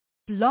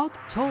Blog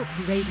Talk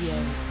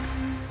Radio.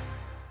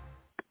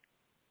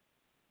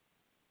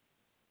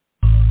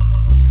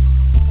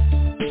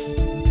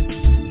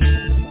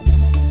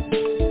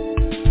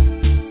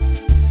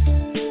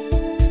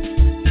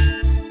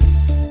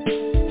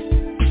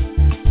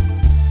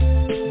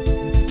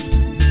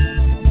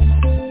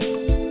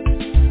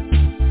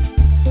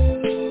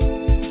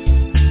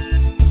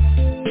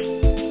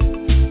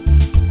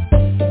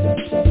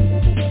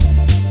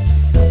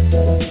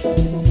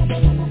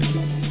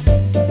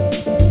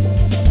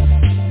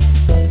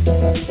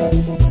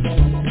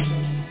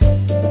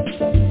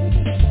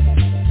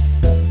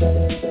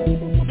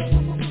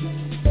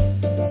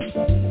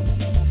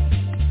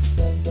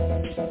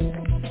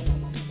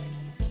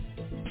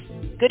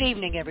 Good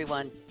evening,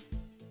 everyone.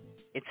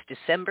 It's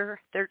December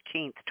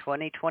 13th,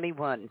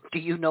 2021. Do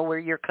you know where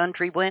your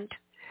country went?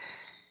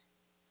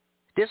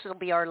 This will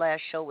be our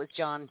last show with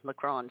John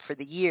Leckrone for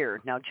the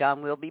year. Now,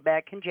 John will be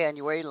back in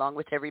January along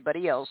with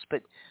everybody else,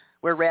 but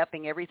we're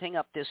wrapping everything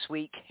up this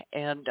week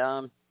and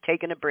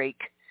taking a break,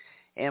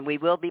 and we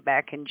will be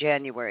back in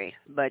January.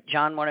 But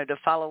John wanted to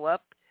follow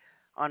up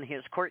on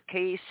his court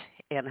case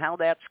and how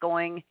that's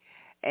going,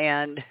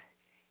 and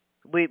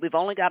we've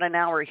only got an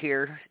hour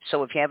here,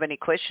 so if you have any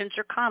questions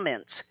or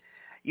comments,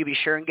 you be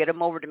sure and get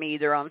them over to me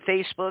either on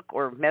Facebook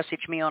or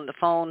message me on the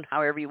phone,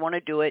 however you want to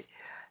do it,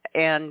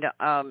 and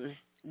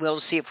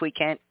we'll see if we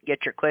can't get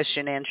your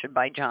question answered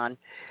by John.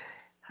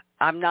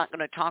 I'm not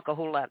going to talk a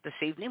whole lot this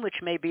evening, which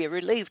may be a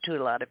relief to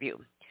a lot of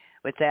you.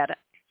 With that,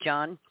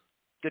 John,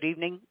 good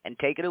evening, and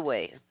take it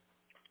away.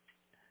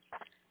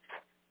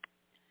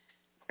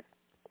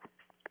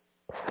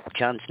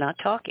 John's not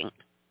talking.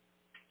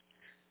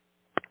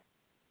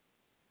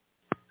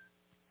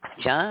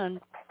 John,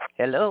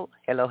 hello,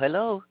 hello,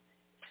 hello.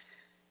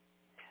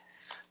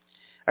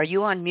 Are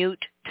you on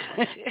mute?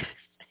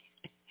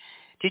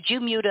 Did you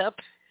mute up?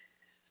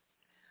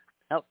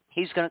 Oh,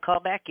 he's going to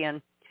call back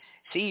in.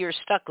 See, you're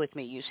stuck with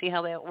me. You see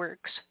how that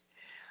works?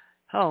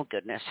 Oh,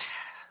 goodness.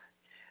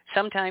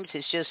 Sometimes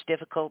it's just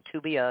difficult to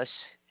be us.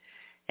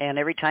 And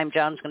every time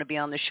John's going to be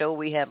on the show,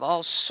 we have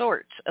all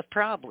sorts of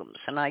problems,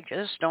 and I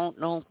just don't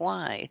know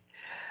why.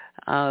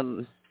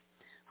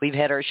 We've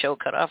had our show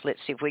cut off. Let's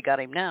see if we got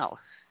him now.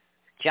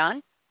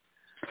 John?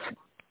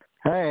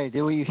 Hey,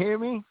 do you hear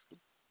me?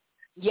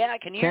 Yeah, I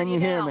can hear you now. Can you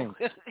hear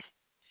me?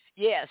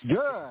 Yes.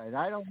 Good.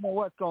 I don't know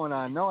what's going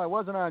on. No, I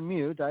wasn't on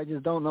mute. I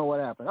just don't know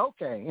what happened.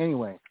 Okay,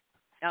 anyway.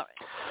 All right.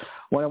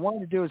 What I wanted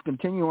to do is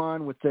continue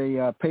on with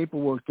the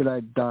paperwork that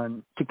I've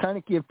done to kind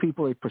of give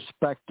people a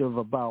perspective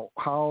about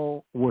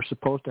how we're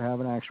supposed to have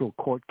an actual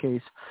court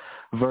case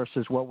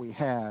versus what we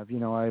have. You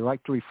know, I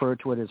like to refer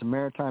to it as a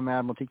maritime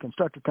admiralty,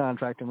 constructive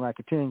contract, and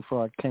racketeering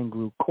fraud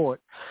kangaroo court,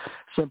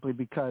 simply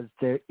because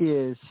there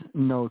is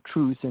no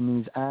truth in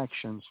these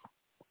actions.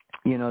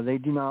 You know, they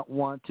do not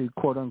want to,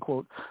 quote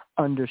unquote,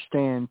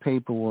 understand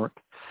paperwork,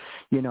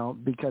 you know,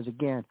 because,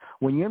 again,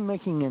 when you're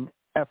making an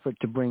effort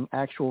to bring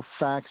actual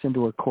facts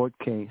into a court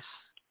case,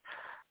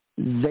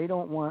 they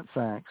don't want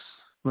facts.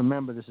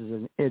 Remember, this is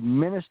an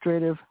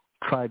administrative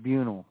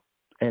tribunal.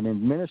 An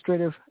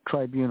administrative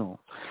tribunal.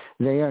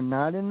 They are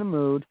not in the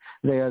mood.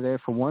 They are there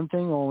for one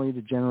thing only,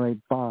 to generate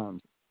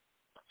bonds.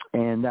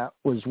 And that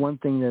was one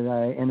thing that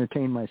I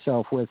entertained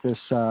myself with this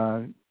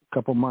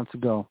couple months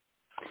ago,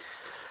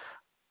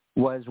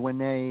 was when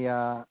they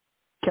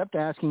kept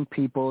asking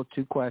people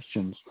two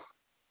questions.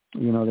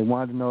 You know, they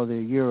wanted to know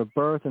their year of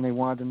birth, and they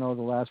wanted to know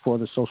the last four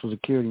of the Social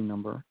Security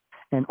number.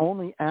 And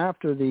only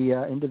after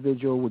the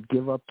individual would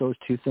give up those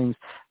two things,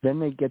 then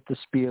they get the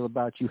spiel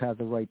about you have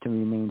the right to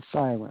remain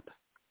silent.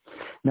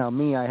 Now,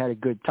 me, I had a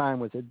good time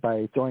with it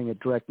by throwing it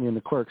directly in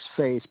the clerk's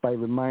face by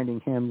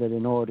reminding him that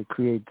in order to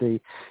create the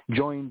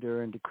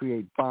joinder and to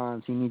create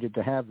bonds, he needed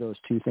to have those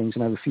two things,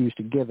 and I refused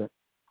to give it.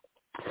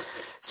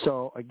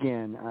 So,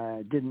 again,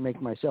 I didn't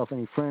make myself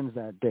any friends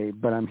that day,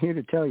 but I'm here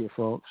to tell you,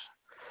 folks,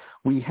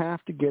 we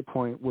have to get to a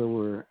point where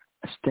we're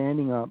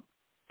standing up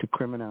to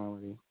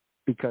criminality,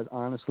 because,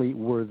 honestly,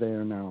 we're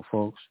there now,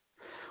 folks.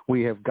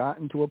 We have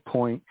gotten to a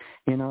point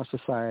in our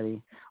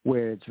society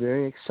where it's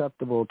very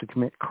acceptable to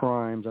commit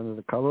crimes under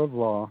the color of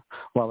law,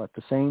 while at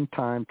the same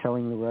time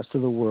telling the rest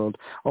of the world,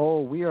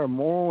 oh, we are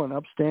moral and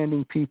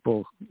upstanding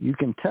people. You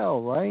can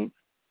tell, right?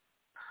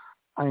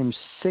 I am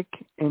sick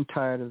and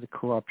tired of the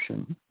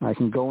corruption. I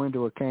can go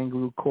into a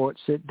kangaroo court,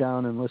 sit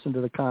down, and listen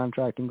to the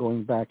contract and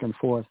going back and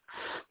forth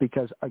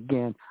because,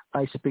 again,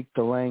 I speak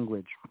the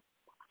language.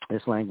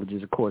 This language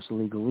is, of course,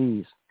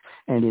 legalese.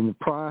 And in the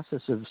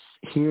process of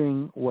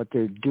hearing what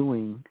they're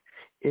doing,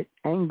 it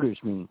angers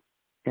me,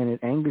 and it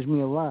angers me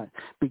a lot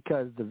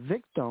because the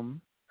victim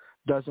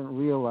doesn't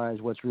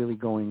realize what's really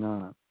going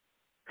on.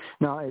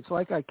 Now, it's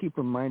like I keep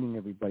reminding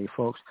everybody,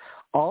 folks,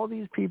 all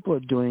these people are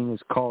doing is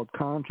called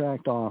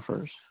contract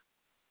offers.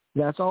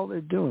 That's all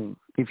they're doing.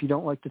 If you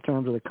don't like the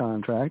terms of the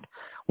contract,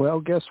 well,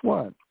 guess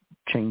what?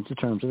 Change the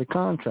terms of the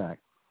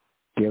contract.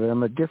 Give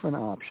them a different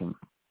option.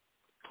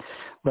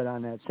 But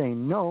on that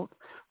same note,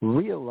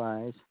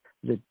 realize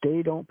that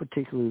they don't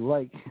particularly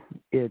like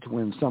it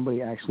when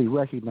somebody actually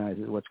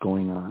recognizes what's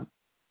going on.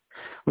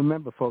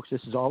 Remember, folks,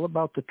 this is all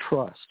about the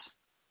trust.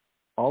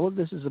 All of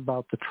this is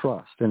about the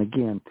trust. And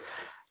again,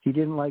 he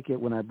didn't like it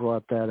when I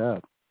brought that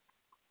up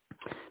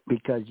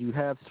because you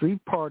have three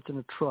parts in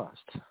a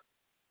trust.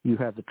 You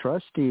have the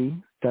trustee,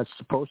 that's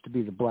supposed to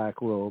be the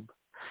black robe.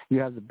 You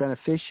have the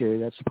beneficiary,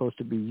 that's supposed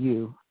to be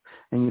you.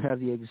 And you have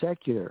the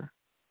executor,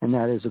 and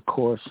that is, of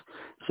course,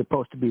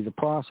 supposed to be the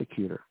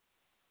prosecutor.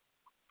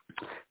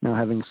 Now,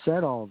 having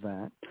said all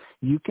that,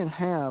 you can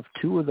have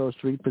two of those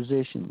three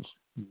positions,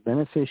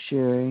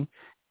 beneficiary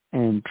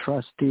and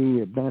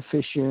trustee, or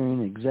beneficiary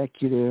and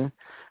executor,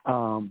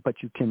 but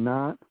you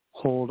cannot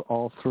hold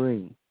all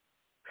three.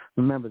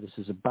 Remember, this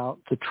is about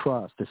the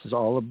trust. This is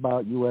all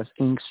about U.S.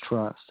 Inc.'s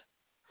trust.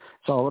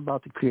 It's all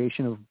about the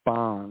creation of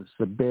bonds,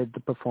 the bid, the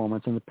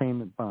performance, and the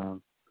payment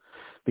bonds.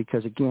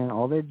 Because, again,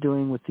 all they're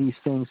doing with these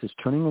things is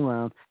turning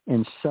around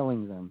and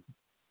selling them.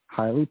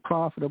 Highly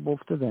profitable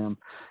to them,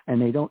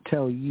 and they don't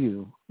tell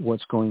you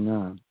what's going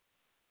on.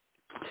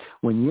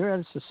 When you're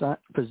at a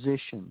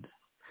position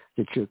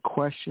that you're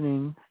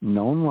questioning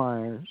known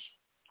liars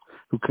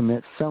who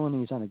commit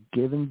felonies on a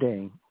given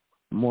day,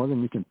 more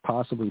than you can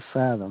possibly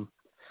fathom,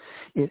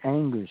 it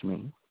angers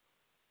me.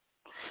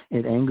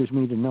 It angers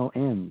me to no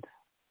end.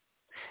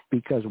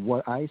 Because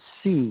what I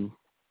see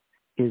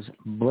is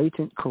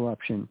blatant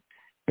corruption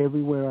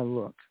everywhere I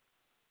look.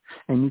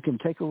 And you can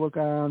take a look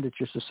around at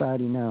your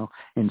society now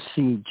and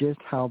see just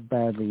how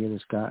badly it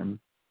has gotten.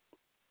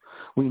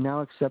 We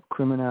now accept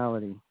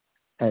criminality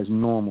as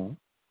normal.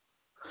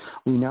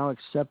 We now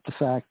accept the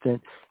fact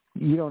that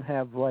you don't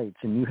have rights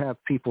and you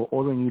have people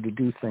ordering you to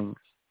do things.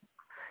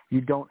 You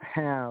don't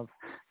have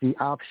the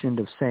option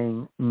of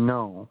saying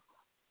no.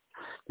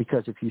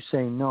 Because if you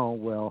say no,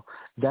 well,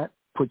 that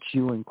puts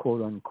you in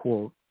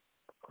quote-unquote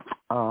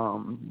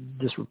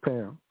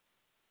disrepair.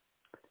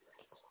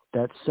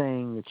 That's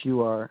saying that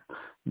you are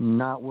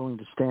not willing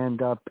to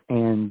stand up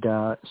and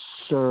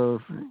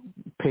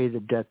pay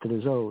the debt that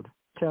is owed.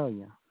 Tell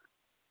you,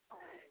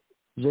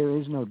 there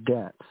is no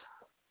debt.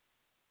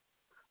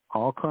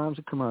 All crimes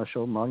are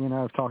commercial. Marty and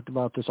I have talked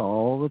about this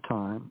all the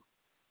time.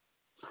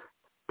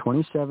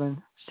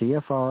 27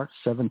 CFR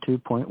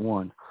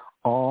 72.1.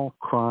 All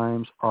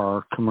crimes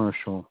are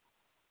commercial.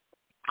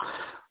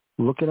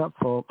 Look it up,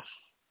 folks.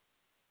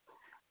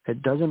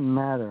 It doesn't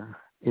matter.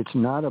 It's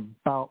not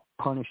about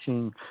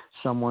punishing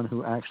someone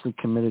who actually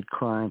committed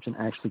crimes and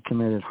actually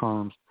committed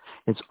harms.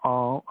 It's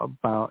all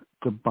about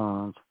the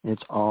bonds.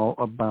 It's all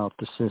about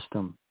the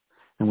system.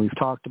 And we've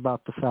talked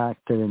about the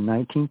fact that in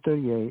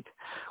 1938,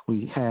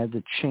 we had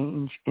the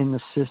change in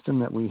the system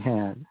that we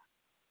had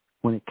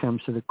when it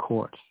comes to the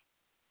courts.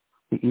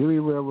 The Erie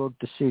Railroad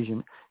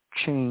decision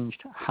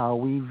changed how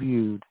we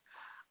viewed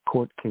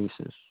court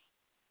cases.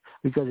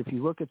 Because if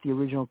you look at the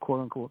original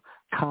quote-unquote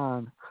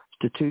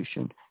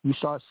Constitution, you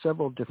saw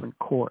several different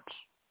courts.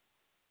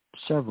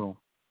 Several.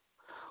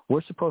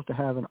 We're supposed to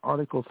have an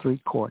Article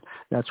III court.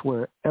 That's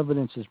where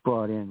evidence is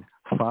brought in,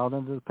 filed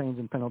under the pains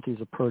and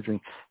penalties of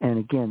perjury. And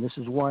again, this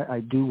is why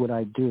I do what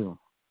I do.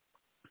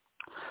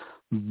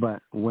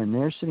 But when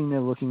they're sitting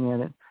there looking at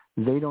it,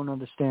 they don't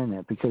understand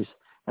that because,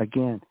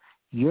 again,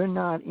 you're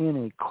not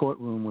in a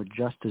courtroom where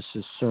justice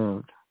is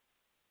served.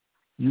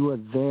 You are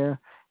there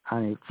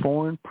on a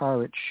foreign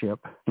pirate ship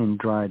in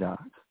dry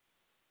dock.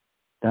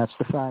 That's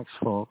the facts,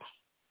 folks.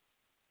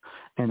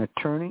 An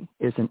attorney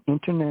is an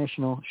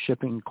international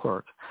shipping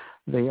clerk.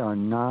 They are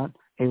not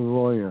a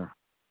lawyer.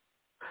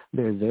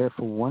 They're there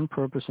for one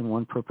purpose and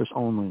one purpose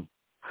only,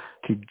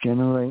 to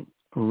generate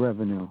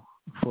revenue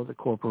for the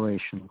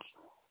corporations.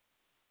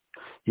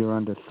 You're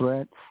under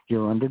threat,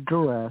 you're under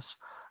duress,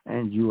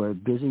 and you are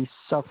busy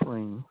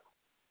suffering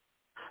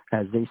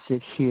as they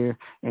sit here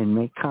and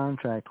make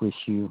contract with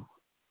you,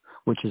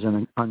 which is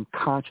an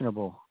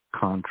unconscionable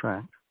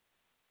contract.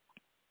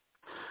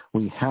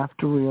 We have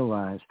to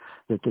realize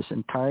that this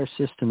entire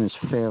system is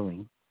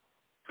failing.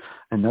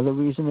 Another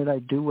reason that I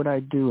do what I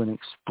do and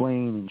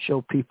explain and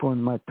show people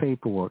in my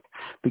paperwork,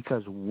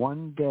 because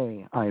one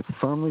day, I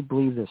firmly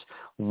believe this,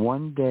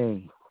 one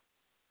day,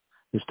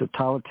 this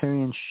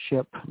totalitarian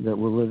ship that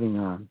we're living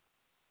on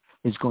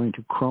is going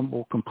to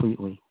crumble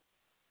completely.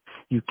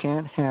 You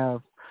can't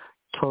have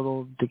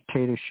total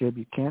dictatorship.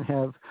 You can't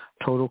have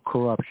total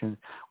corruption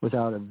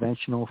without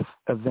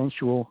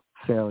eventual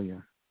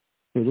failure.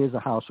 It is a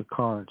house of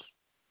cards.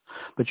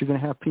 But you're going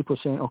to have people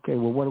saying, okay,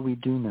 well, what do we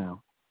do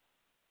now?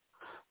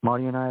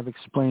 Marty and I have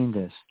explained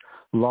this.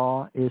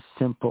 Law is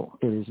simple.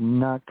 It is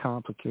not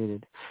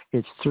complicated.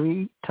 It's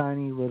 3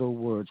 tiny little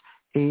words,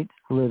 8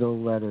 little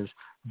letters.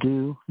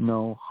 Do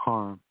no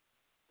harm.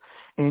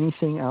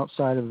 Anything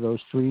outside of those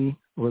 3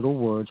 little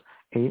words,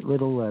 8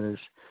 little letters,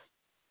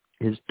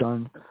 is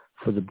done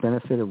for the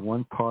benefit of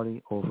one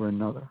party over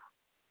another.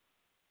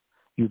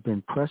 You've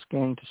been press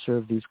gang to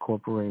serve these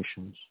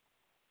corporations.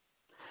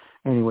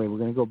 Anyway, we're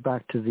going to go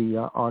back to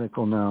the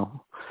article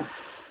now.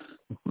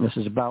 This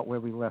is about where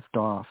we left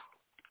off.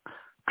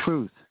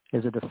 Truth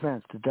is a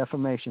defense to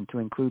defamation to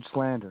include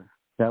slander,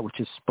 that which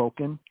is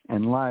spoken,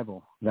 and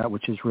libel, that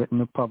which is written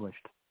or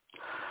published.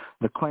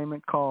 The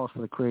claimant calls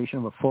for the creation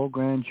of a full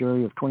grand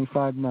jury of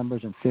 25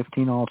 members and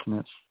 15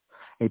 alternates.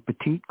 A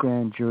petite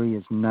grand jury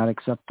is not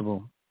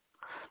acceptable.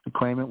 The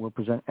claimant will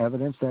present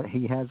evidence that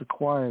he has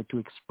acquired to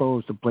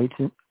expose the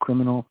blatant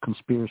criminal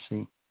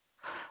conspiracy.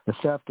 The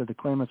theft of the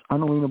claimant's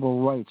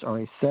unalienable rights are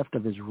a theft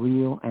of his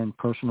real and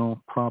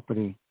personal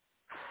property.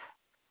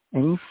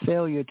 Any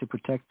failure to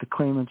protect the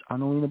claimant's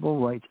unalienable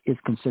rights is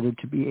considered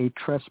to be a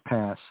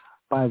trespass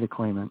by the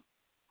claimant.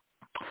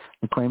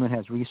 The claimant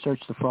has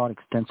researched the fraud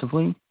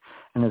extensively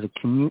and has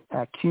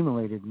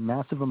accumulated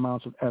massive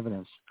amounts of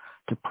evidence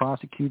to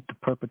prosecute the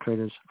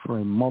perpetrators for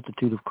a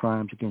multitude of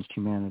crimes against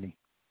humanity.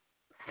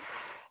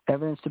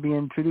 Evidence to be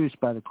introduced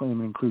by the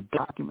claimant include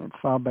documents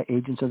filed by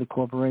agents of the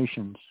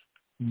corporations,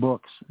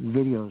 books,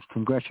 videos,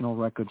 congressional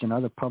records, and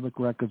other public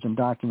records and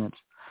documents,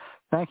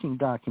 banking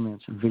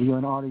documents, video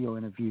and audio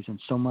interviews, and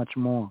so much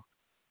more.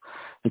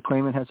 The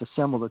claimant has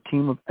assembled a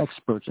team of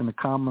experts in the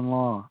common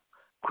law,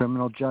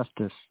 criminal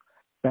justice,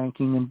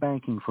 banking and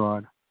banking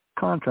fraud,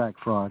 contract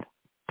fraud,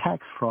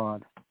 tax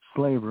fraud,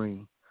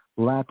 slavery,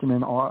 Latin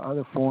and or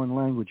other foreign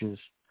languages,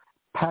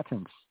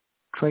 patents,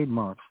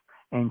 trademarks,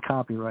 and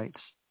copyrights,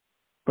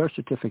 birth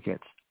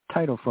certificates,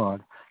 title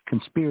fraud,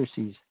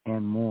 conspiracies,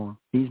 and more.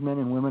 These men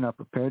and women are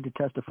prepared to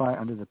testify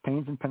under the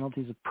pains and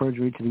penalties of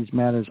perjury to these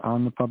matters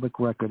on the public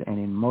record, and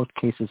in most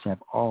cases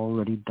have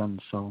already done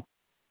so.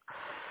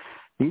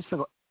 These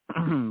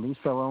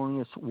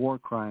felonious war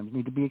crimes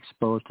need to be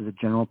exposed to the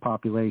general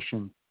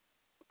population.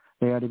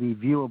 They are to be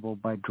viewable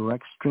by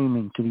direct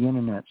streaming to the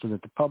Internet so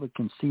that the public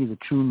can see the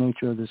true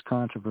nature of this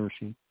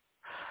controversy.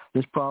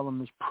 This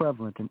problem is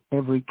prevalent in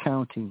every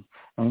county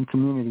and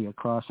community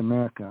across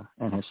America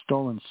and has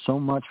stolen so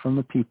much from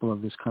the people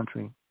of this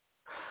country.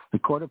 The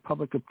court of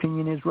public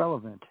opinion is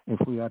relevant if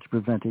we are to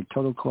prevent a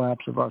total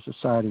collapse of our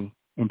society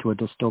into a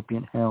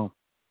dystopian hell.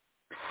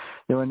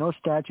 There are no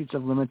statutes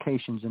of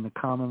limitations in the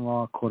common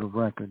law court of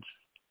records.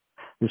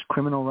 This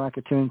criminal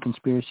racketeering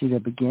conspiracy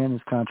that began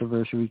as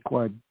controversy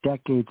required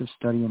decades of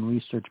study and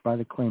research by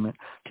the claimant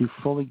to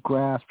fully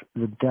grasp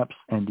the depths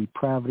and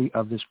depravity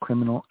of this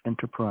criminal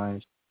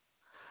enterprise.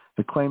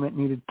 The claimant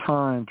needed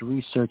time to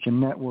research and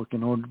network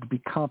in order to be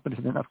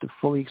competent enough to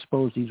fully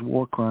expose these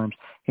war crimes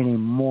in a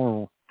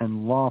moral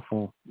and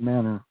lawful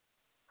manner.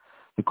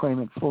 The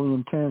claimant fully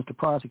intends to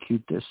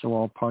prosecute this, so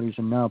all parties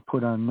are now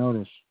put on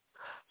notice.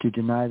 To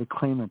deny the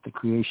claimant the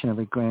creation of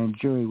a grand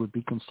jury would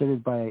be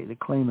considered by the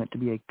claimant to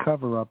be a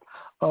cover-up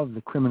of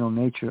the criminal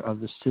nature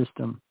of the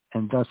system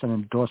and thus an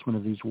endorsement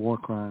of these war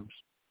crimes.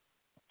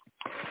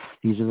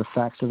 These are the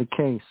facts of the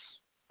case.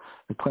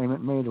 The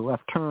claimant made a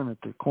left turn at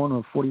the corner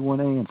of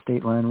 41A and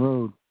State Line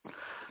Road.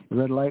 The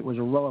red light was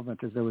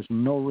irrelevant as there was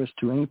no risk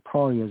to any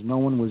party as no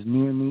one was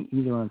near me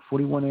either on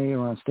 41A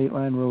or on State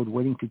Line Road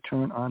waiting to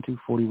turn onto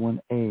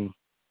 41A.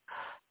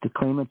 The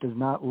claimant does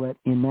not let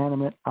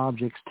inanimate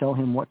objects tell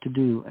him what to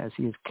do, as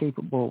he is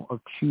capable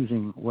of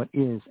choosing what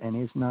is and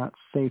is not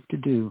safe to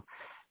do,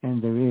 and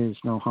there is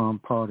no harm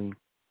party.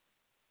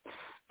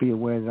 Be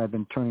aware that I've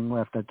been turning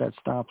left at that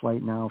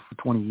stoplight now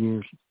for 20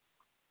 years.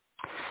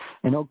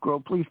 An Oak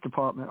Grove Police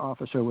Department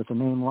officer with the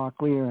name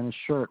Oakley on his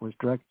shirt was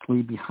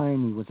directly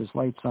behind me with his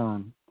lights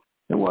on.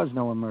 There was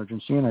no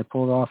emergency, and I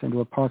pulled off into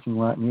a parking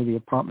lot near the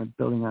apartment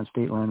building on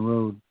State Line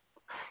Road.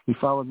 He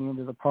followed me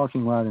into the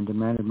parking lot and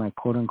demanded my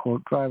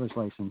quote-unquote driver's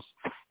license,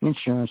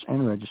 insurance,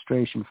 and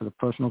registration for the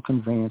personal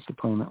conveyance the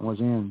claimant was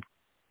in.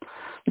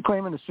 The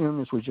claimant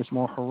assumed this was just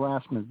more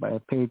harassment by a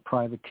paid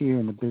privateer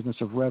in the business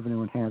of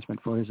revenue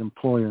enhancement for his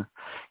employer,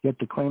 yet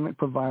the claimant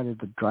provided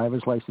the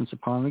driver's license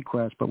upon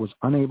request but was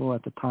unable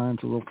at the time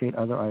to locate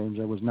other items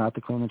that was not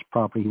the claimant's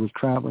property he was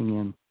traveling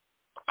in.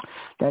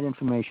 That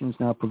information is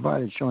now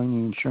provided, showing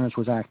the insurance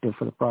was active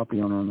for the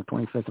property owner on the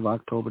 25th of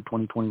October,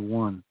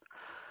 2021.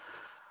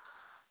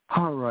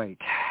 All right.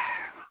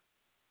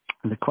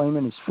 The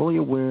claimant is fully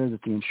aware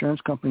that the insurance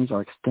companies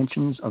are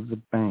extensions of the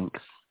banks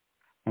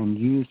and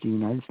use the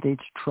United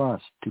States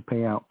Trust to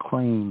pay out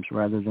claims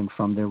rather than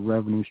from their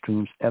revenue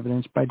streams,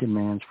 evidenced by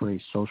demands for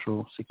a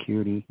Social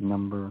Security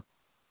number.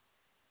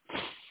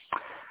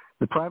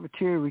 The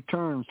privateer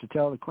returns to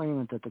tell the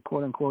claimant that the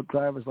quote-unquote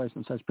driver's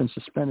license has been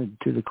suspended,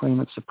 to the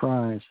claimant's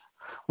surprise.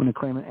 When the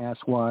claimant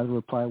asked why, the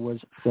reply was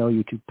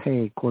failure to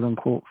pay,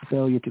 quote-unquote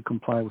failure to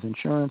comply with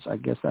insurance. I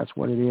guess that's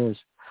what it is.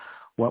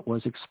 What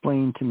was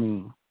explained to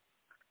me.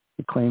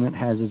 The claimant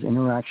has his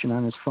interaction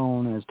on his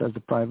phone, as does the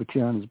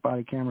privateer on his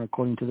body camera,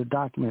 according to the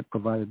document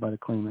provided by the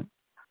claimant.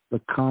 The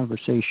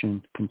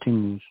conversation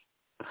continues.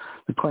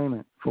 The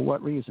claimant, for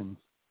what reason?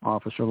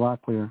 Officer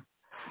Locklear,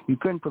 you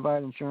couldn't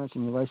provide insurance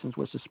and your license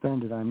was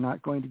suspended. I'm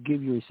not going to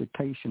give you a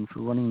citation for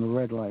running the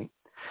red light.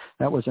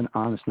 That was an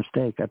honest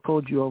mistake. I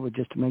pulled you over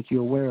just to make you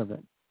aware of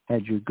it.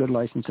 Had you a good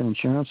license and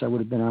insurance, I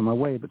would have been on my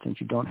way, but since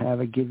you don't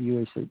have it, give you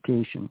a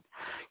citation.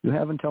 You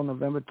have until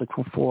November the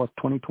 4th,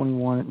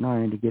 2021 at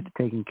 9 to get it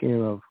taken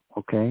care of,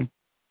 okay?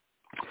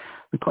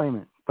 The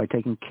claimant, by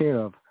taken care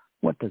of,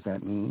 what does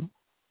that mean?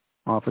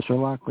 Officer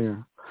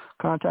Locklear,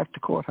 contact the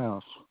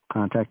courthouse.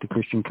 Contact the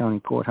Christian County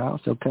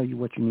Courthouse. They'll tell you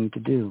what you need to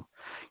do.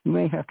 You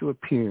may have to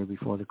appear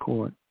before the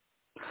court.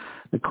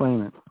 The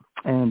claimant,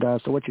 And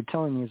so what you're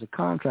telling me is a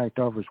contract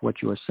offers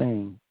what you are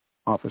saying,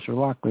 Officer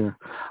Locklear.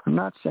 I'm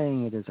not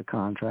saying it is a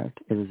contract.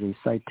 It is a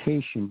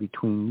citation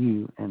between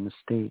you and the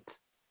state.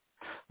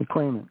 The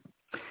claimant.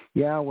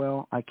 Yeah,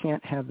 well, I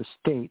can't have the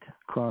state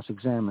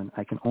cross-examine.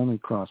 I can only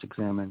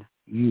cross-examine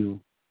you.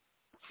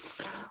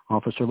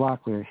 Officer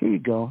Locklear, here you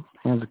go.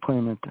 Hands the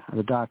claimant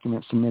the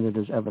document submitted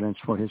as evidence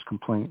for his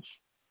complaints.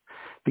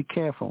 Be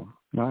careful.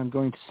 Now I'm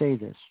going to say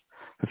this.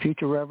 For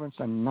future reference,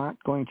 I'm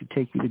not going to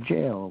take you to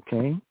jail,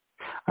 okay?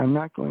 I'm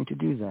not going to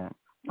do that.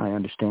 I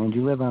understand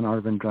you live on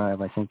Arvin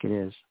Drive, I think it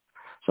is.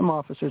 Some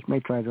officers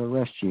may try to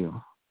arrest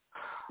you.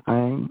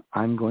 I'm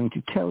going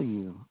to tell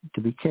you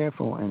to be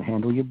careful and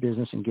handle your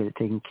business and get it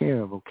taken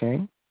care of,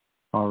 okay?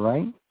 All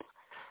right?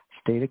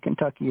 State of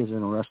Kentucky is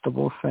an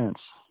arrestable offense.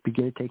 You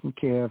get it taken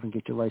care of and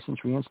get your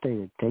license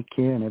reinstated. Take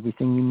care and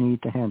everything you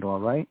need to handle, all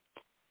right?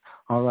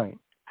 All right.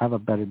 Have a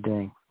better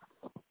day.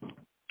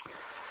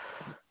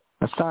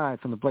 Aside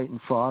from the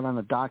blatant fraud on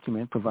the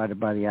document provided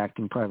by the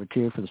acting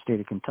privateer for the state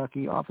of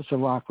Kentucky, Officer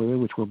Locklear,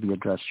 which will be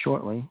addressed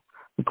shortly,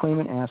 the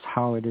claimant asks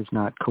how it is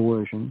not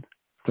coercion,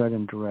 threat,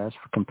 and duress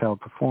for compelled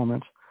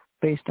performance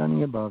based on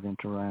the above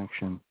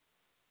interaction.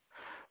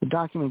 The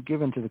document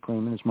given to the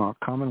claimant is marked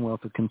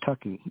Commonwealth of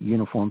Kentucky,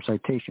 Uniform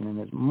Citation, and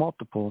has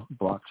multiple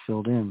blocks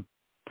filled in.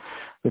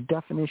 The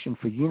definition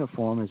for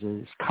uniform is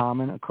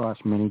common across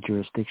many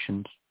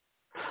jurisdictions.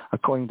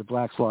 According to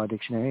Black's Law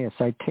Dictionary, a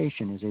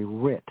citation is a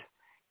writ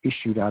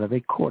issued out of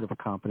a court of a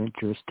competent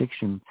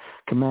jurisdiction,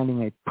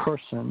 commanding a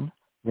person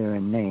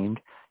therein named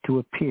to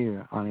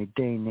appear on a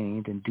day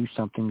named and do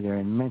something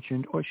therein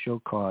mentioned or show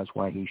cause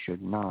why he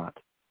should not.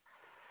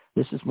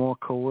 This is more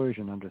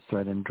coercion under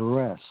threat and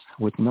duress,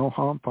 with no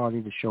harm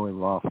party to show a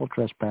lawful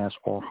trespass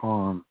or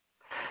harm.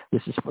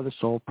 This is for the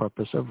sole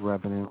purpose of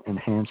revenue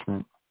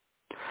enhancement.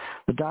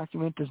 The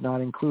document does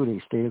not include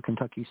a state of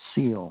Kentucky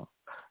seal,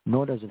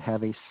 nor does it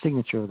have a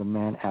signature of the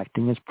man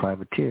acting as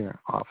privateer,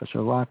 Officer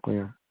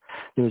Locklear.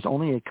 There is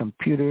only a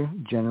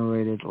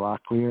computer-generated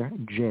Locklear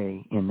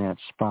J in that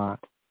spot.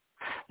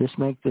 This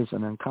makes this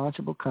an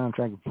unconscionable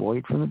contract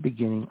void from the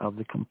beginning of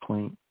the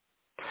complaint.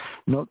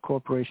 Note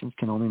corporations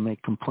can only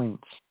make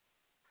complaints.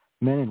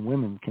 Men and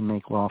women can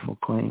make lawful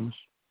claims.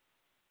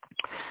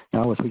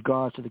 Now, with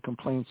regards to the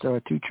complaints, there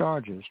are two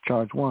charges.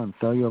 Charge 1,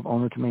 failure of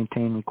owner to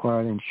maintain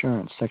required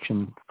insurance,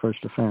 section first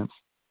offense.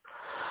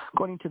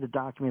 According to the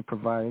document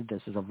provided,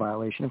 this is a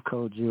violation of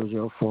Code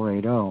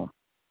 00480.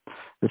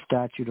 The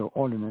statute or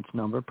ordinance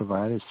number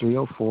provided is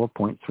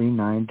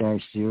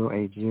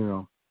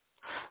 304.39-080.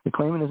 The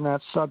claimant is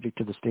not subject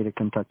to the state of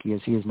Kentucky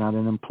as he is not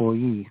an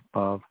employee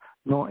of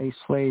nor a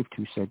slave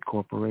to said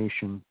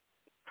corporation.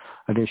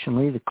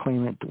 Additionally, the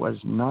claimant was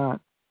not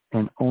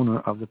an owner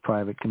of the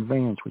private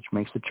conveyance, which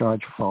makes the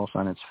charge false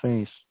on its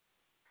face.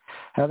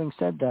 Having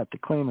said that, the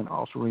claimant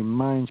also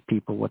reminds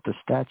people what the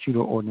statute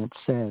or ordinance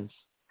says.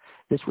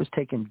 This was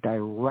taken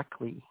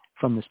directly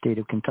from the state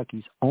of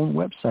Kentucky's own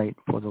website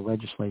for the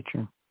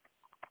legislature.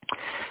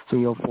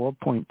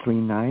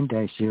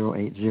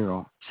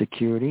 304.39-080,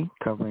 security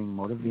covering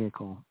motor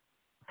vehicle.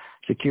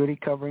 Security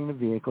covering the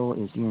vehicle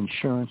is the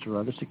insurance or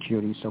other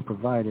security so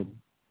provided.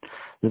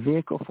 The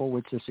vehicle for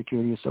which the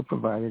security is so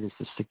provided is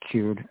the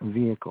secured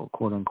vehicle,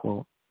 quote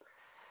unquote.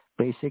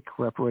 Basic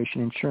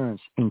reparation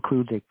insurance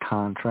includes a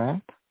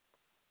contract,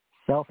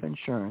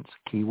 self-insurance,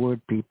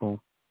 keyword people,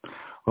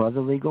 or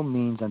other legal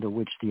means under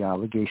which the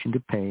obligation to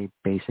pay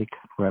basic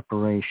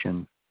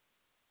reparation.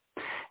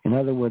 In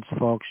other words,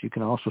 folks, you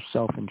can also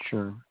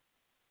self-insure.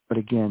 But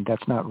again,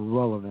 that's not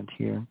relevant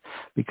here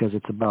because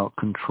it's about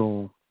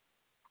control.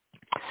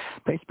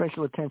 Pay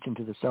special attention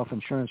to the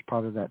self-insurance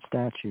part of that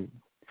statute.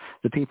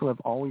 The people have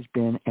always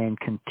been and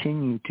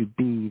continue to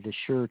be the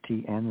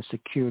surety and the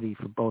security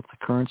for both the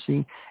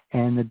currency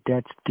and the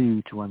debts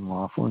due to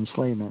unlawful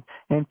enslavement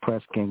and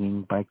press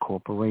ganging by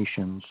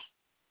corporations.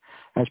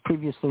 As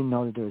previously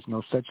noted, there is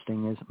no such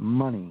thing as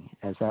money,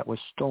 as that was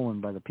stolen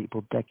by the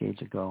people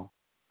decades ago.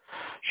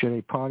 Should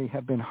a party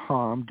have been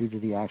harmed due to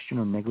the action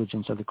or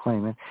negligence of the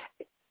claimant,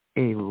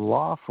 a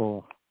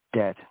lawful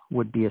debt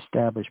would be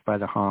established by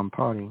the harmed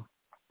party.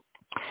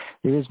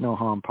 There is no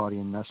harmed party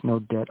and thus no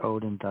debt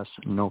owed and thus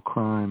no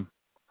crime.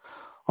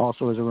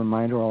 Also, as a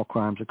reminder, all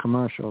crimes are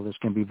commercial. This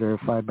can be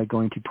verified by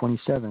going to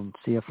 27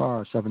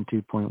 CFR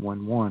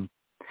 72.11.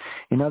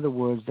 In other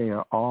words, they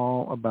are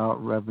all about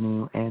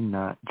revenue and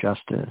not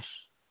justice.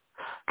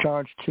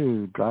 Charge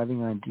 2,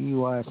 driving on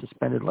DUI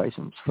suspended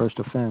license, first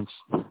offense.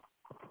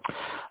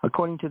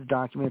 According to the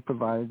document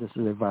provided, this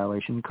is a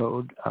violation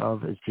code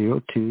of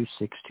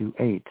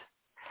 02628.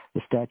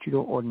 The statute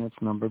or ordinance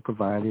number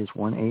provided is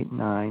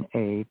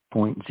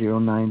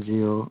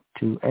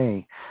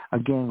 189A.0902A.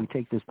 Again, we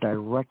take this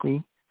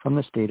directly from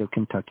the state of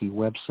Kentucky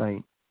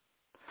website.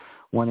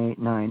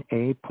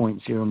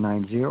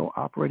 189A.090,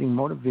 operating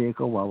motor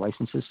vehicle while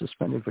license is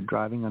suspended for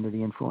driving under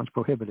the influence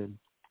prohibited.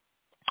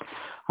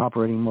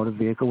 Operating motor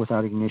vehicle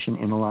without ignition,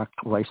 interlock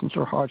license,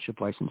 or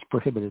hardship license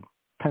prohibited.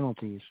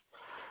 Penalties.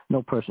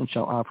 No person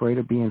shall operate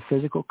or be in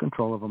physical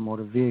control of a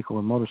motor vehicle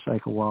or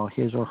motorcycle while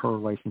his or her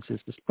license is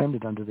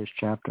suspended under this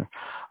chapter,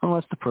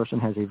 unless the person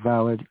has a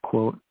valid,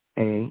 quote,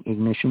 A,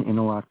 ignition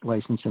interlock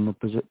license in the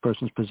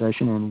person's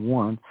possession, and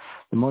 1,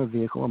 the motor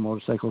vehicle or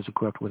motorcycle is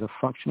equipped with a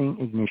functioning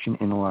ignition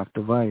interlock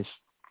device,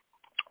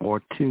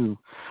 or 2,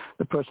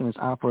 the person is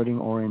operating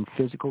or in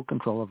physical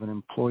control of an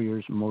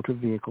employer's motor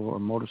vehicle or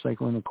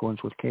motorcycle in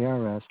accordance with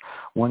KRS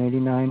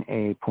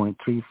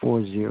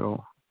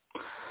 189A.340.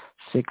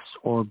 6,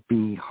 or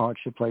B,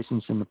 hardship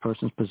license in the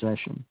person's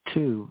possession.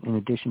 2, in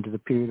addition to the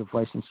period of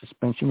license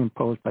suspension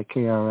imposed by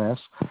KRS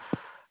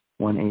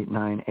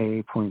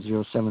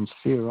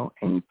 189A.070,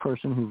 any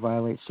person who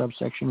violates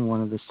subsection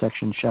 1 of this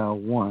section shall,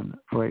 1,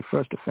 for a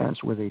first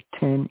offense with a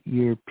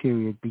 10-year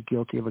period, be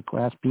guilty of a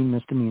Class B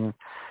misdemeanor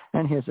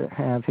and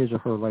have his or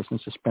her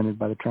license suspended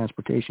by the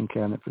Transportation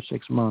Cabinet for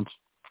 6 months,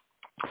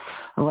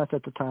 unless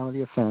at the time of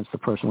the offense the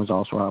person was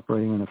also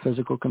operating in a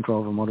physical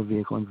control of a motor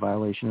vehicle in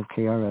violation of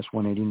KRS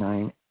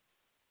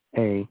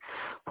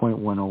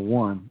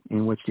 189A.101,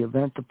 in which the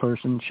event the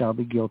person shall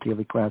be guilty of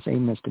a Class A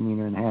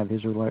misdemeanor and have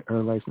his or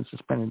her license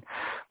suspended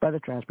by the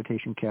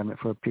Transportation Cabinet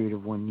for a period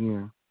of 1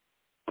 year.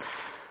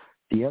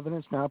 The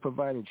evidence now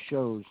provided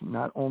shows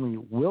not only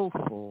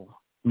willful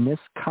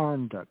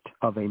misconduct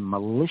of a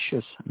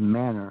malicious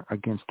manner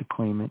against the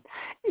claimant,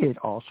 it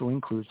also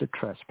includes the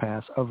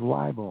trespass of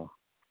libel.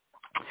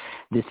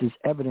 This is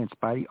evidenced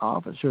by the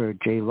officer,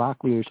 J.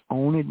 Locklear's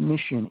own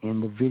admission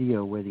in the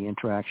video where the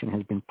interaction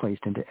has been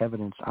placed into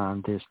evidence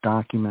on this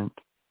document.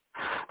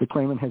 The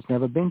claimant has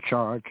never been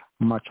charged,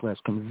 much less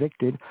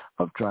convicted,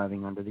 of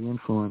driving under the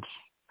influence.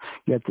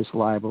 Yet this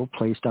libel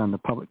placed on the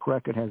public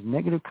record has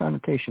negative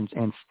connotations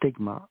and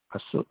stigma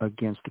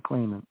against the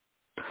claimant.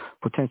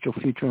 Potential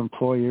future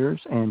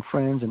employers and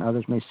friends and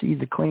others may see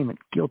the claimant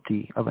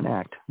guilty of an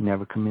act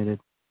never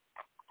committed.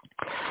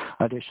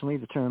 Additionally,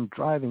 the term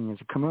driving is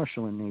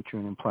commercial in nature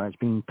and implies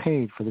being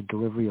paid for the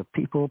delivery of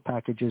people,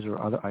 packages,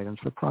 or other items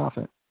for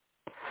profit.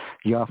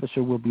 The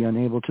officer will be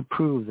unable to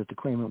prove that the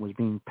claimant was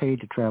being paid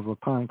to travel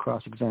upon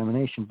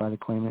cross-examination by the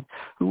claimant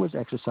who was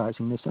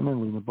exercising this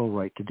unalienable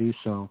right to do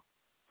so.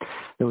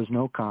 There was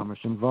no commerce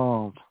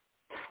involved.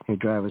 A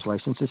driver's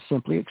license is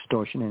simply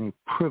extortion and a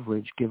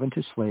privilege given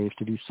to slaves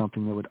to do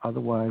something that would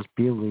otherwise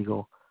be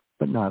illegal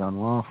but not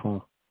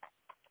unlawful.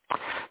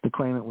 The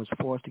claimant was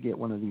forced to get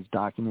one of these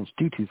documents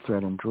due to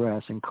threat and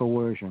duress and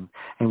coercion,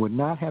 and would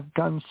not have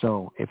done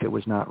so if it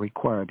was not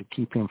required to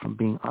keep him from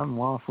being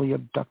unlawfully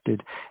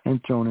abducted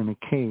and thrown in a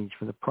cage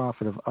for the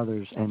profit of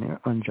others and their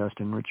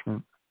unjust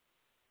enrichment.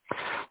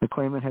 The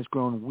claimant has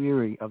grown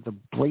weary of the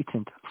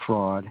blatant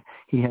fraud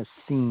he has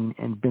seen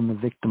and been the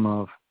victim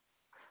of.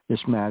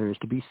 This matter is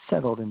to be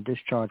settled and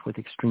discharged with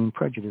extreme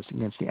prejudice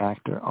against the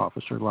actor,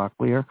 Officer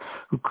Locklear,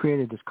 who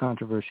created this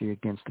controversy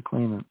against the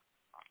claimant.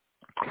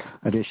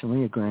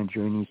 Additionally, a grand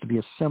jury needs to be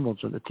assembled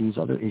so that these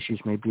other issues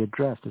may be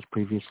addressed as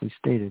previously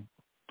stated.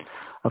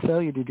 A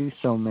failure to do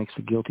so makes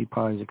the guilty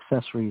parties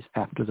accessories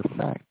after the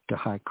fact to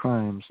high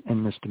crimes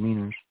and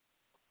misdemeanors.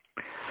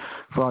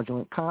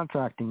 Fraudulent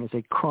contracting is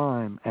a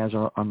crime, as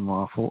are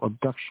unlawful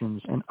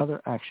abductions and other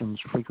actions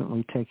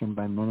frequently taken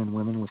by men and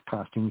women with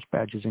costumes,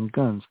 badges, and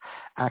guns,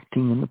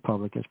 acting in the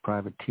public as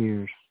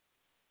privateers.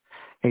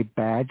 A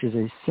badge is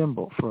a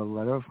symbol for a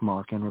letter of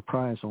marque and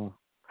reprisal.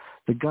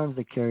 The guns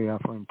they carry are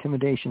for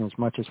intimidation as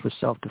much as for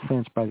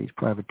self-defense by these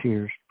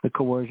privateers. The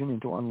coercion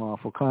into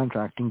unlawful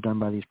contracting done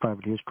by these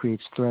privateers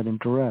creates threat and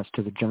duress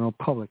to the general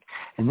public,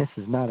 and this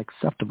is not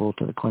acceptable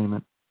to the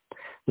claimant.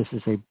 This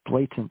is a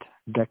blatant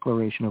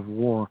declaration of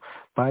war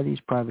by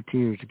these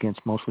privateers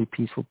against mostly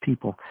peaceful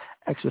people,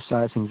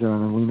 exercising their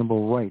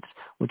unalienable rights,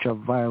 which are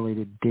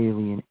violated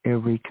daily in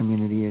every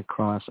community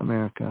across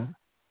America.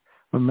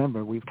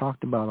 Remember, we've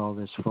talked about all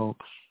this,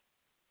 folks.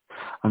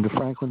 Under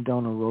Franklin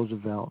Delano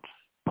Roosevelt,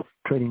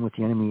 Trading with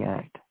the Enemy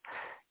Act,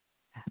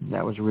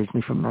 that was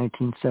originally from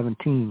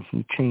 1917.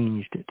 He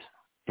changed it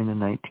in the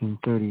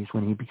 1930s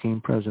when he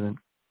became president.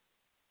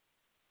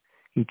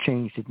 He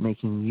changed it,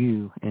 making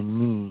you and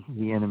me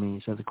the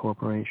enemies of the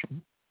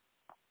corporation.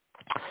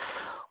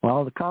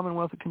 While the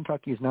Commonwealth of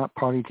Kentucky is not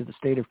party to the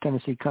state of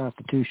Tennessee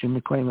Constitution, the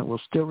claimant will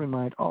still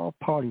remind all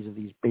parties of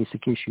these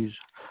basic issues,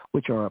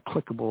 which are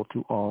applicable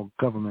to all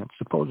governments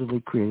supposedly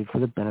created for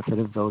the benefit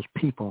of those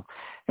people,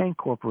 and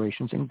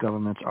corporations and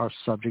governments are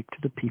subject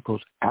to the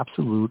people's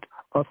absolute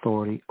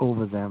authority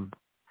over them.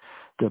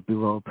 The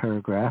below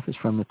paragraph is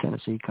from the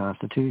Tennessee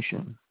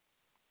Constitution.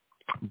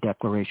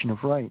 Declaration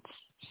of Rights,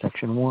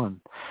 Section 1,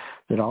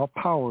 that all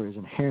power is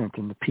inherent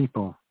in the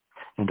people,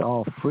 and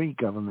all free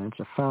governments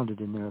are founded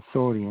in their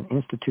authority and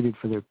instituted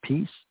for their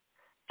peace,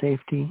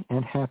 safety,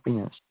 and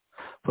happiness,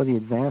 for the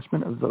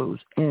advancement of those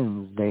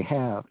ends they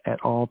have at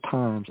all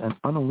times an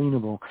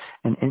unalienable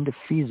and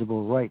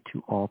indefeasible right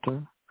to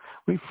alter,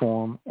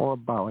 reform, or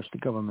abolish the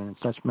government in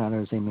such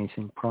manner as they may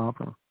think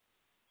proper.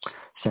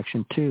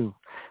 Section 2,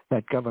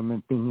 that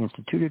government being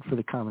instituted for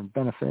the common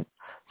benefit,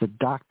 the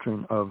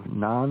doctrine of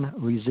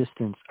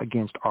non-resistance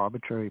against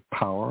arbitrary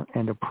power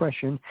and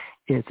oppression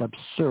is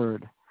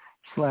absurd,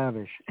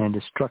 slavish, and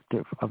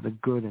destructive of the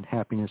good and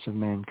happiness of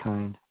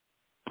mankind.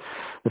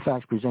 The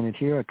facts presented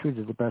here are true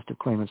to the best of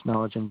claimant's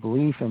knowledge and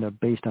belief and are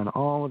based on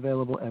all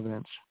available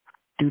evidence,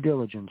 due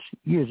diligence,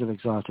 years of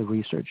exhaustive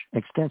research,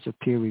 extensive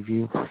peer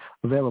review,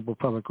 available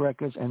public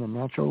records, and the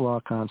natural law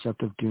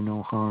concept of do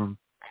no harm.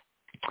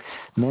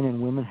 Men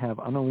and women have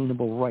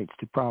unalienable rights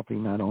to property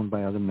not owned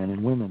by other men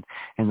and women,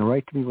 and the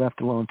right to be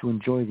left alone to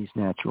enjoy these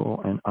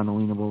natural and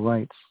unalienable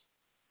rights.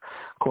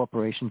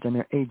 Corporations and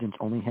their agents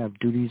only have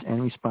duties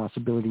and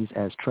responsibilities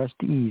as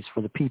trustees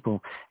for the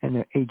people, and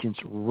their agents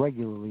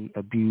regularly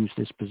abuse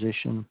this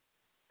position.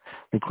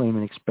 The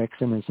claimant expects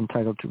and is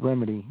entitled to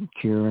remedy,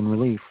 cure, and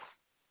relief.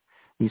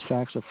 These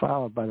facts are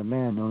followed by the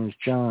man known as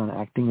John,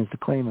 acting as the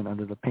claimant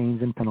under the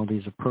pains and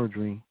penalties of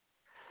perjury.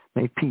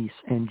 May peace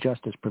and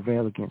justice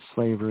prevail against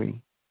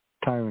slavery,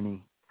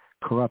 tyranny,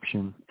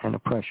 corruption, and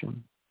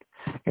oppression.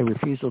 A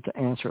refusal to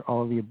answer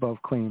all of the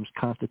above claims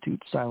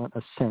constitutes silent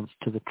assent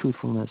to the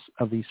truthfulness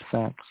of these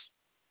facts.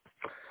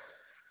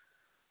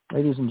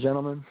 Ladies and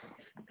gentlemen,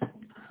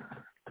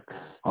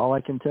 all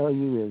I can tell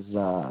you is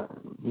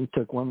you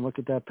took one look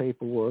at that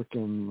paperwork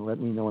and let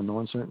me know in no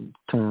uncertain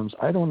terms,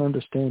 I don't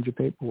understand your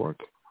paperwork.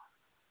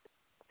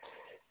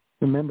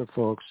 Remember,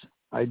 folks,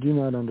 I do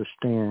not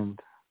understand.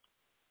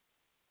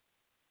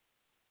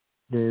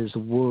 There's a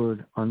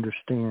word,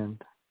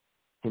 understand.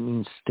 It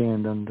means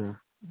stand under.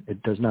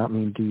 It does not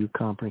mean do you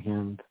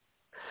comprehend.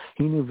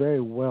 He knew very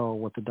well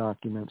what the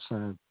document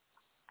said.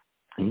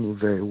 He knew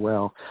very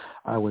well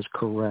I was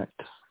correct.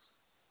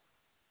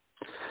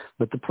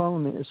 But the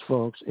problem is,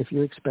 folks, if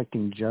you're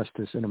expecting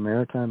justice in a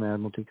maritime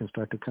admiralty,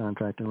 constructive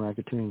contract, and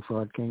racketeering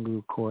fraud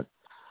kangaroo court,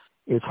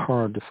 it's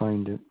hard to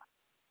find it.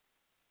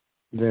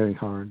 Very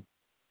hard.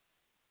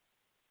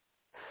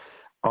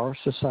 Our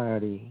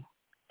society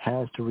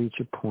has to reach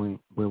a point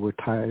where we're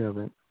tired of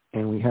it,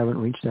 and we haven't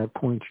reached that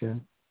point yet.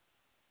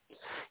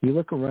 You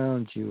look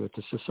around you at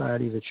the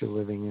society that you're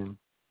living in,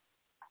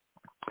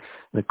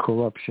 the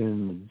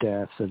corruption, the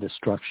death, the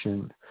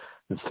destruction,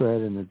 the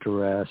threat and the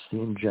duress, the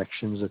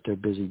injections that they're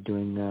busy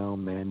doing now,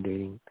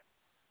 mandating.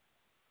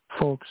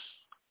 Folks,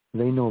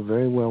 they know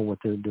very well what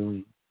they're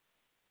doing.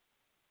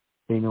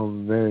 They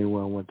know very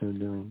well what they're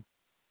doing.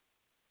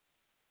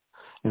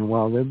 And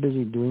while they're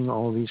busy doing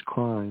all these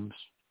crimes,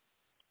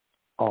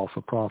 all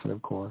for profit,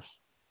 of course,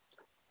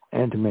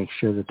 and to make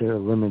sure that they're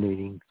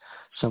eliminating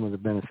some of the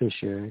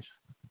beneficiaries,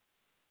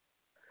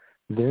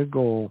 their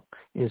goal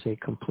is a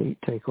complete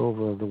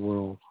takeover of the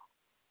world.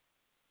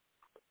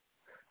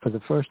 For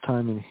the first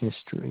time in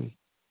history,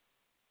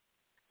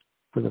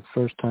 the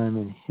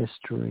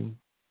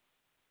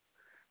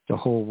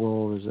whole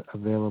world is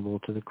available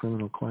to the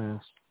criminal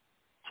class.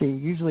 See,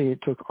 usually it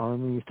took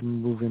armies to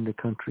move into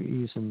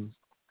countries and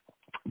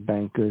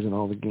bankers and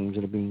all the games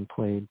that are being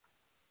played.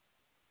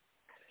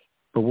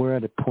 But we're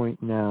at a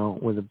point now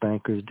where the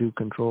bankers do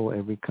control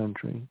every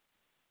country.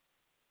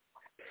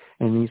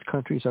 And these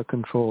countries are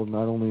controlled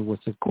not only with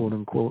the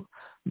quote-unquote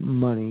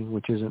money,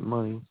 which isn't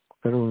money.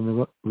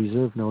 Federal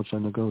Reserve notes are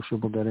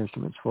negotiable debt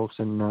instruments, folks,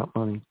 and not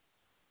money.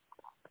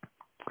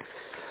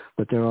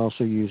 But they're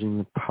also using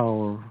the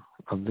power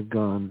of the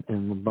gun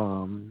and the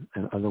bomb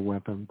and other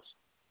weapons.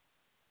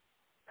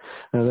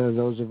 Now, there are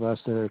those of us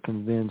that are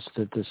convinced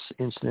that this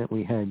incident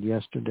we had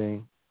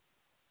yesterday,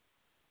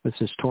 with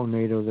this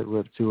tornado that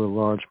ripped through a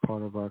large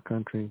part of our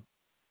country,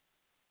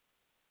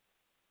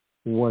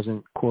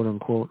 wasn't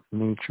quote-unquote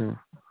nature.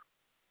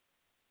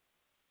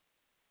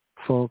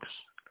 Folks,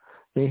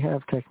 they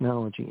have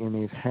technology, and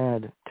they've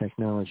had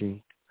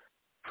technology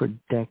for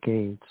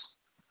decades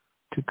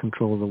to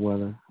control the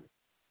weather.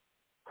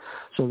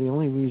 So the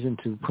only reason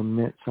to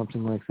permit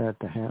something like that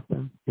to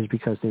happen is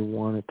because they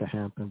want it to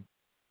happen.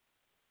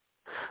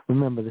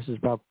 Remember, this is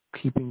about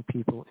keeping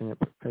people in a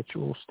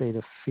perpetual state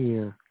of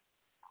fear.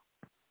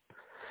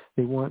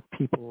 They want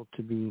people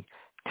to be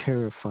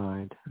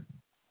terrified.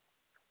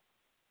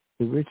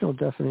 The original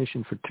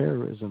definition for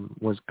terrorism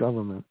was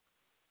government,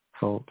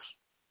 folks.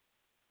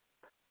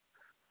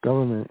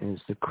 Government is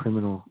the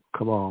criminal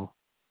cabal.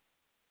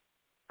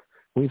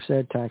 We've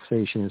said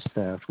taxation is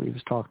theft.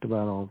 We've talked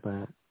about all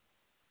that.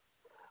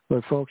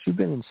 But folks, you've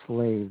been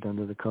enslaved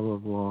under the cover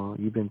of law.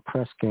 You've been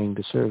press ganged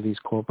to serve these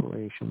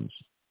corporations.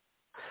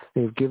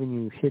 They've given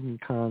you hidden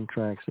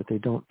contracts that they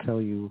don't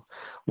tell you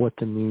what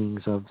the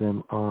meanings of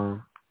them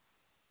are.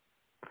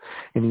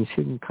 And these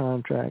hidden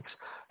contracts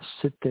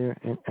sit there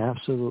and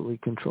absolutely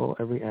control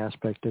every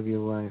aspect of your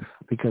life.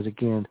 Because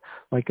again,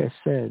 like I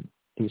said,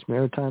 these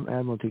maritime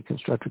admiralty,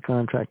 constructive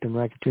contract, and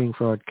racketeering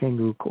fraud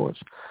kangaroo courts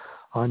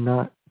are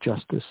not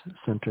justice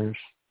centers.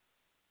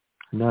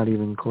 Not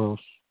even close.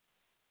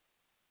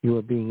 You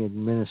are being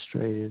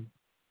administrated.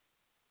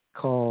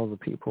 Call the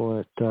people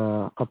at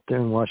up there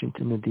in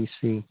Washington and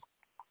D.C.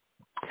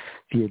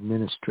 the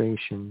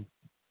administration.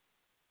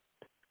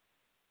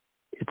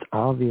 It's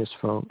obvious,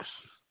 folks.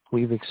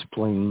 We've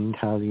explained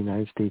how the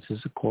United States is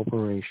a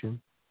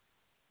corporation.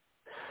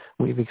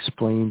 We've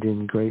explained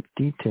in great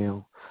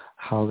detail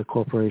how the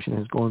corporation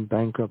has gone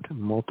bankrupt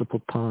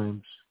multiple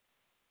times.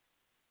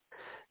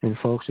 And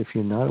folks, if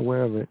you're not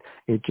aware of it,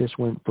 it just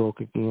went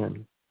broke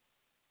again.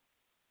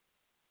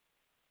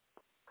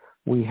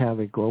 We have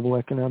a global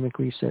economic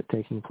reset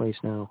taking place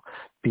now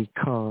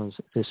because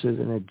this is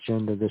an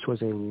agenda. This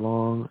was a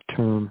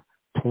long-term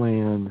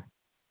plan.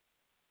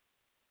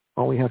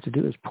 All we have to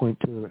do is point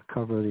to the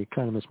cover of The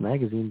Economist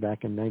magazine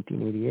back in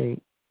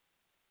 1988.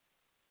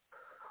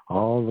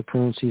 All the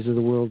currencies of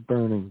the world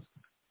burning.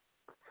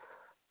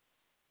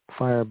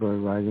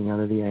 Firebird rising out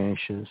of the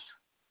ashes.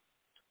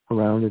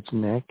 Around its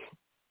neck,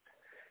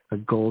 a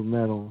gold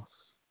medal.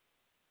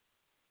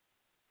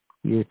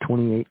 Year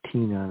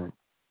 2018 on it.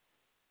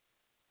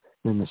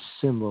 And the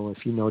symbol,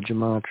 if you know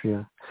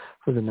gematria,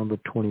 for the number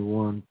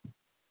 21.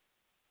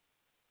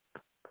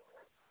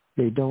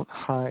 They don't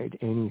hide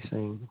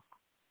anything.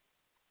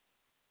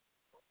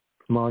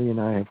 Marti and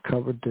I have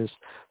covered this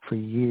for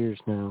years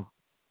now.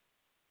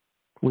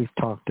 We've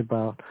talked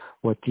about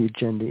what the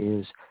agenda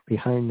is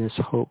behind this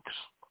hoax.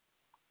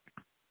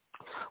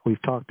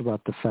 We've talked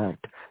about the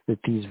fact that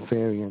these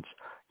variants,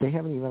 they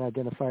haven't even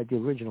identified the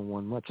original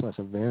one, much less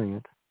a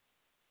variant.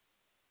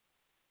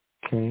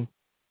 Okay?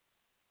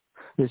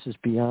 This is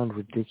beyond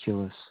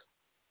ridiculous.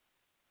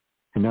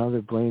 And now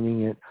they're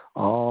blaming it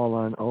all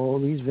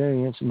on, these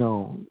variants.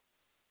 No.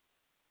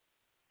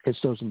 It's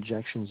those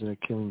injections that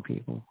are killing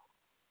people.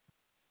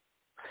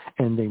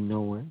 And they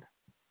know it.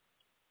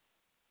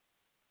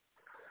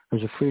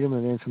 There's a Freedom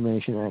of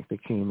Information Act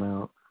that came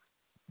out.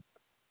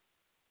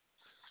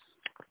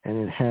 And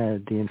it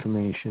had the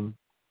information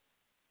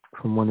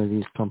from one of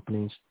these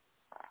companies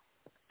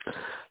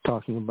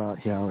talking about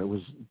how it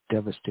was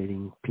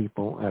devastating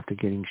people after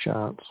getting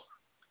shots.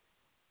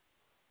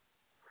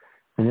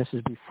 And this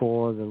is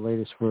before the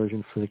latest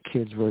version for the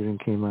kids version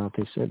came out.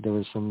 They said there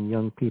was some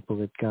young people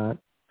that got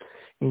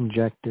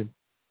injected.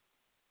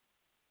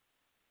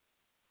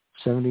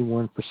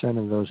 71%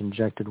 of those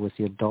injected with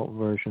the adult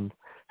version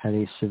had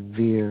a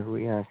severe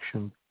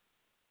reaction.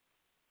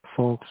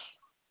 Folks,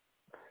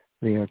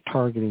 they are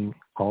targeting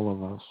all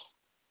of us.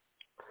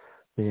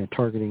 They are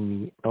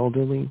targeting the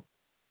elderly.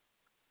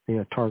 They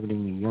are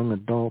targeting the young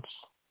adults.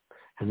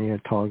 And they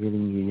are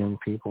targeting the young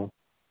people.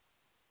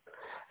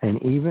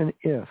 And even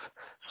if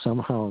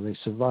somehow they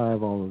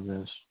survive all of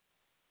this,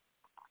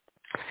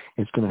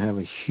 it's going to have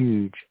a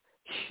huge,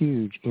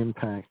 huge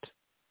impact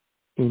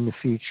in the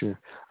future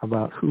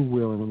about who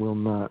will and will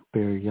not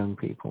bury young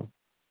people.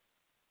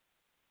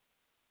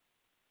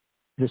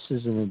 This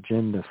is an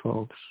agenda,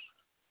 folks.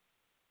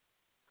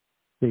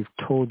 They've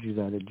told you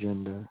that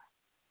agenda,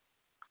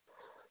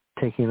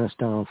 taking us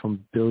down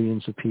from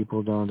billions of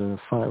people down to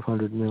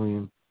 500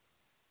 million.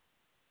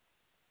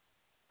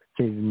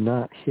 They've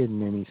not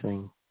hidden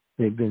anything.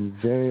 They've been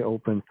very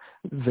open,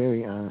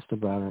 very honest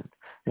about it.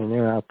 And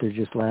they're out there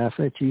just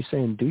laughing at you,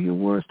 saying, do your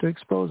worst to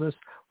expose us.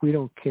 We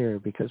don't care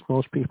because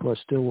most people are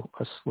still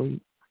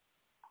asleep.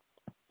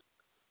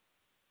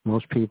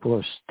 Most people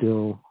are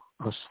still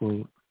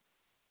asleep.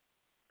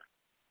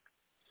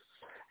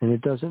 And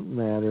it doesn't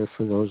matter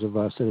for those of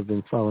us that have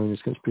been following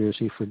this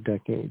conspiracy for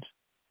decades.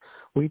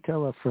 We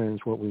tell our friends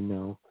what we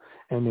know,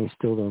 and they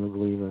still don't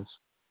believe us.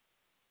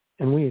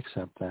 And we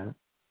accept that.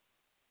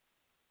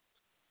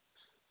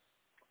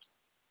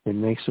 It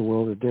makes a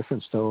world of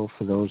difference, though,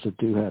 for those that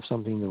do have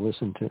something to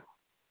listen to.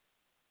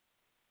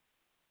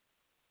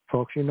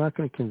 Folks, you're not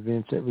going to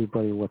convince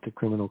everybody what the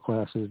criminal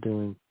class is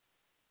doing.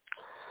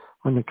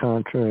 On the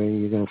contrary,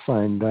 you're going to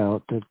find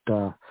out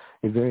that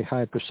a very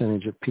high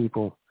percentage of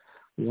people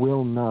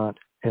will not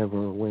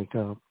ever wake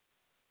up.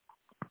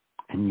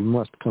 And you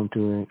must come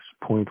to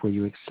a point where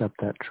you accept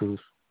that truth.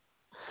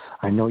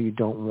 I know you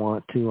don't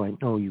want to. I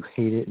know you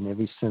hate it in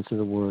every sense of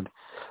the word,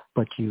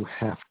 but you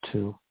have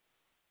to.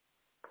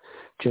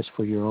 Just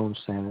for your own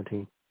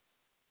sanity.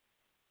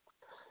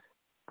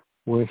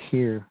 We're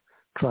here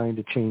trying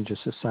to change a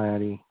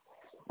society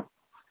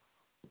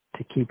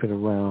to keep it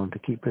around, to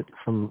keep it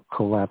from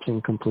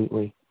collapsing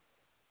completely.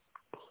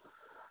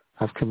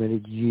 I've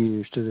committed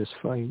years to this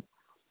fight.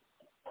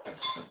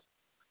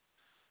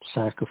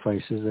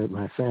 Sacrifices that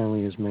my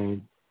family has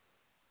made.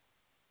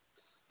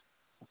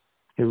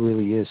 It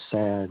really is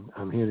sad.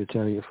 I'm here to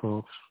tell you,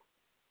 folks.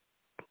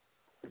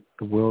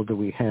 The world that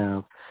we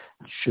have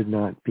should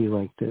not be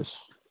like this.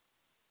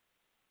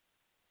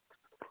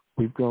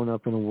 We've grown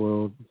up in a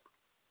world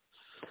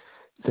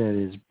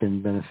that has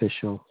been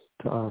beneficial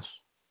to us.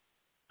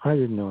 I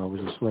didn't know I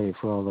was a slave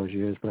for all those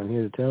years, but I'm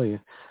here to tell you,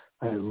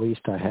 at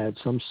least I had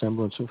some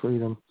semblance of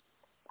freedom.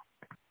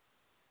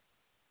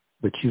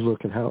 But you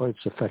look at how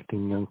it's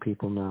affecting young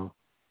people now.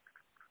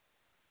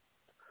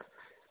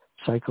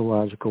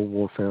 Psychological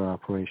warfare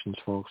operations,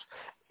 folks,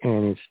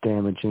 and it's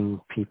damaging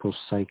people's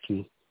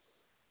psyche.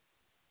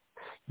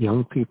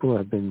 Young people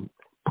have been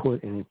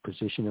put in a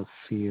position of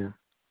fear.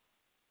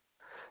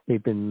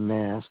 They've been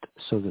masked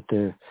so that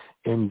they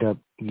end up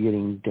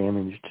getting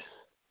damaged.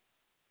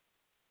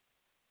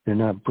 They're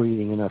not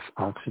breathing enough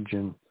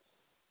oxygen.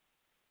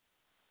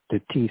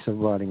 Their teeth are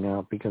rotting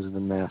out because of the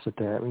mask that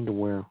they're having to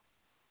wear.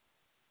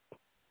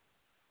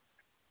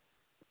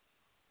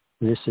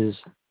 This is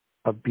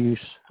abuse,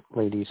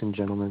 ladies and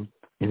gentlemen.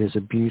 It is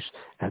abuse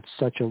at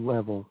such a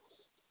level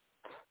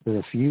that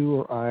if you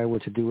or I were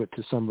to do it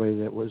to somebody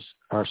that was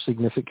our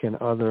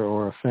significant other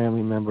or a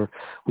family member,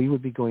 we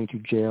would be going to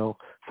jail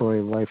for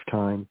a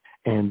lifetime,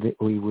 and that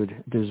we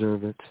would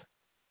deserve it.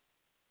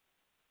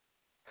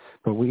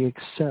 But we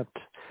accept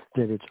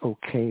that it's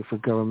okay for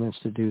governments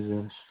to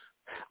do this.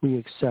 We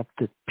accept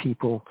that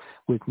people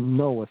with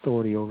no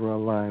authority over our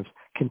lives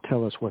can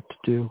tell us what to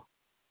do.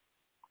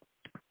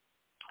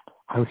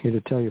 I'm here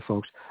to tell you,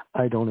 folks,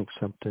 I don't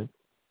accept it.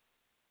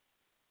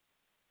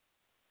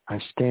 I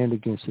stand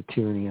against the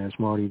tyranny as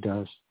Marti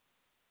does.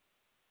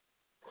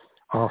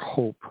 Our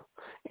hope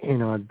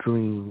and our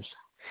dreams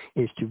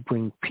is to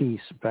bring peace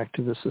back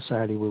to the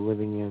society we're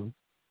living in.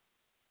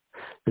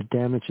 The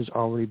damage has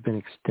already been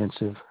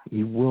extensive.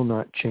 You will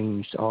not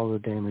change all the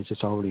damage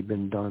that's already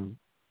been done.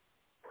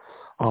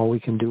 All we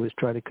can do is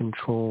try to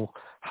control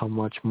how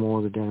much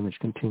more the damage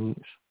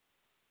continues.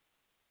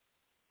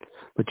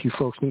 But you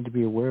folks need to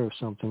be aware of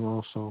something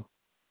also.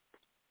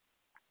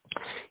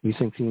 You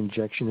think the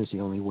injection is the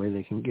only way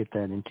they can get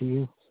that into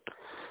you?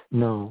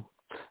 No.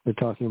 They're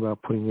talking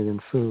about putting it in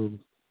food.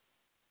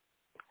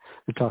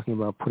 They're talking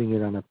about putting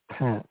it on a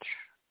patch.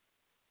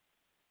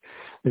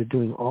 They're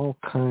doing all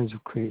kinds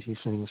of crazy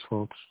things,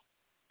 folks.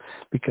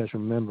 Because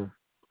remember,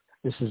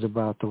 this is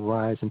about the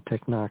rise in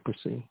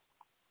technocracy,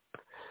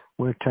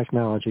 where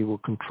technology will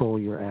control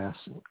your ass,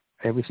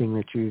 everything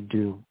that you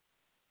do.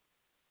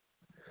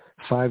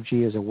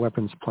 5G is a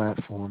weapons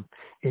platform.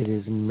 It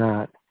is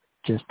not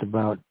just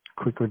about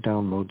quicker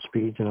download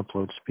speeds and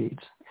upload speeds.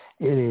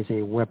 It is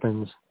a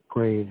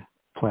weapons-grade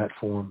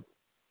platform.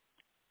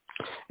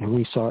 And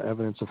we saw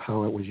evidence of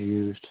how it was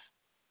used.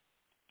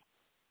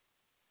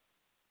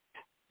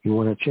 You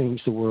want to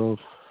change the world,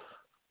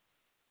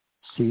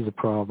 see the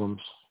problems,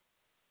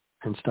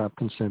 and stop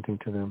consenting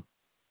to them.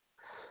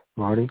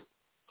 Marti?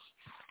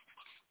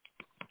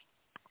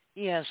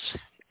 Yes.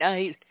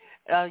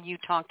 You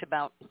talked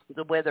about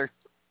the weather.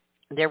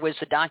 There was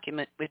a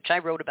document, which I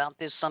wrote about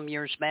this some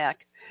years back,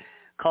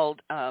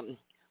 called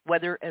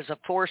Weather as a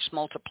Force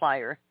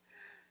Multiplier,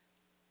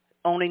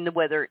 Owning the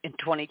Weather in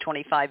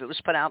 2025. It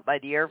was put out by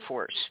the Air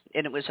Force,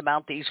 and it was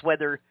about these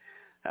weather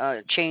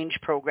change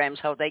programs,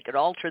 how they could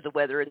alter the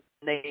weather. And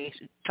they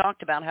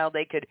talked about how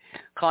they could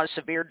cause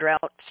severe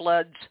drought,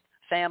 floods,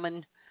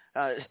 famine,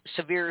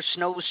 severe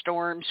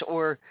snowstorms,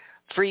 or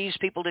freeze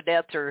people to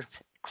death or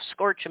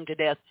scorch them to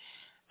death,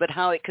 but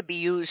how it could be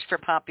used for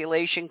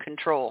population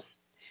control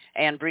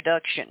and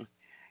reduction.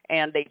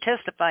 And they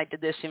testified to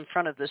this in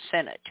front of the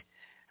Senate,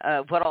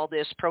 what all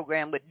this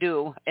program would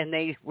do. And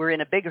they were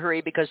in a big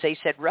hurry because they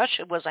said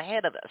Russia was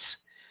ahead of us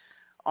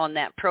on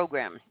that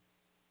program.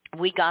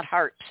 We got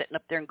HARP sitting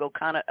up there in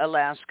Gokana,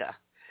 Alaska.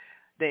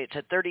 It's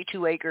a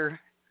 32-acre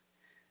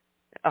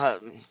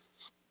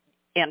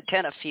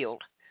antenna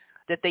field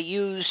that they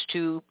use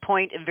to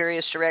point in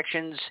various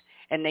directions,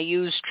 and they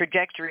use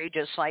trajectory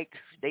just like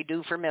they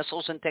do for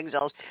missiles and things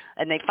else,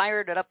 and they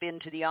fired it up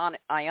into the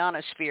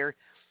ionosphere.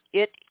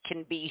 It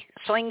can be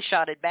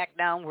slingshotted back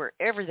down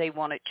wherever they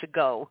want it to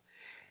go.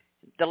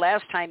 The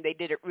last time they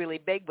did it really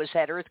big was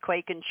that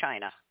earthquake in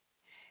China,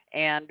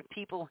 and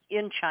people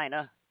in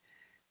China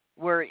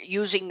were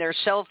using their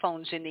cell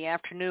phones in the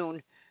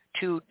afternoon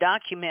to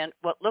document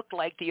what looked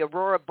like the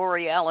aurora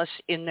borealis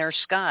in their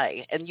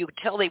sky, and you could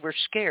tell they were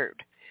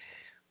scared.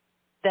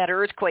 That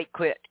earthquake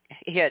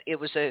hit. It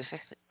was a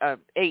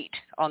 8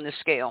 on the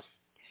scale.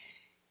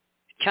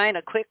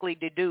 China quickly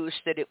deduced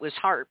that it was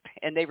HARP,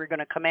 and they were going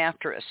to come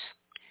after us.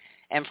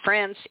 And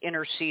France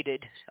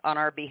interceded on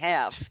our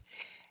behalf.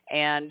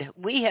 And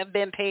we have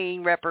been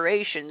paying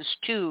reparations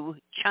to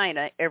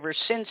China ever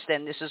since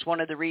then. This is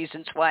one of the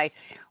reasons why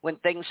when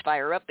things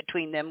fire up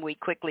between them, we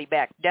quickly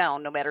back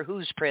down, no matter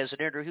who's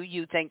president or who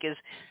you think is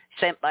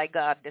sent by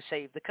God to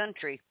save the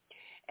country.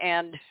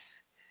 And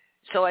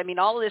so, I mean,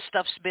 all this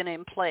stuff's been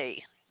in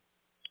play.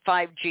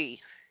 5G.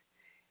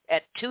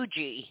 At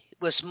 2G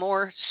was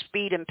more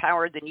speed and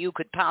power than you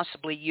could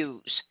possibly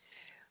use.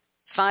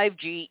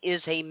 5G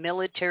is a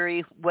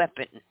military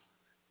weapon.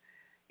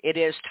 It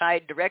is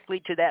tied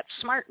directly to that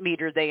smart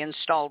meter they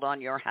installed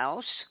on your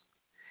house.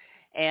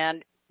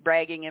 And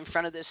bragging in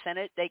front of the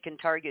Senate, they can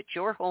target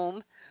your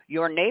home,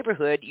 your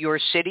neighborhood, your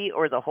city,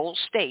 or the whole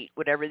state,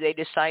 whatever they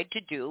decide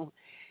to do,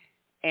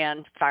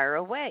 and fire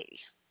away.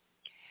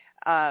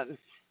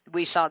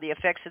 We saw the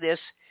effects of this,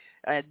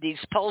 these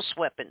pulse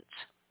weapons.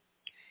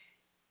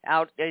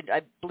 Out,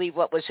 I believe,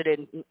 what was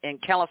it, in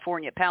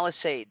California,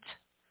 Palisades,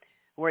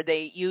 where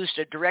they used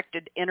a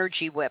directed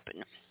energy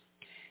weapon.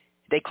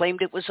 They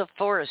claimed it was a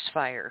forest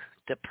fire.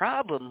 The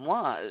problem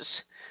was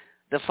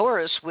the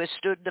forest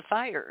withstood the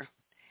fire,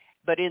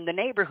 but in the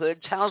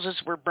neighborhoods, houses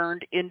were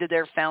burned into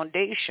their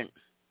foundation.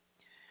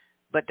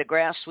 But the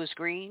grass was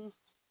green,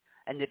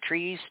 and the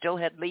trees still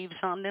had leaves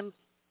on them,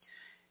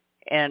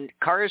 and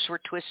cars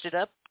were twisted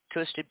up,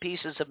 twisted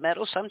pieces of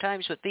metal,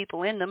 sometimes with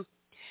people in them.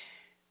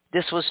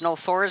 This was no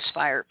forest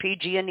fire.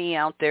 PG&E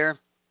out there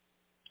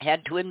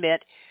had to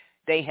admit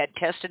they had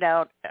tested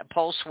out a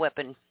pulse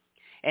weapon,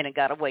 and it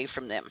got away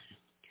from them.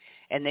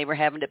 And they were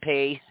having to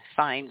pay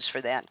fines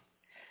for that.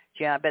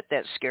 Yeah, I bet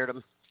that scared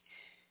them.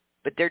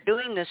 But they're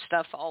doing this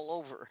stuff all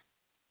over.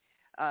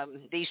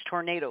 These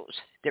tornadoes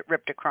that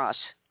ripped across.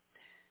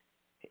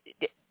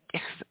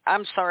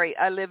 I'm sorry,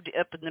 I lived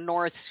up in the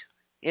north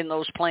in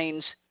those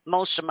plains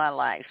most of my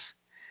life.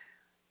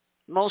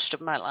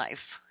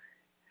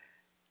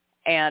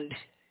 And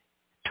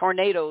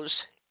tornadoes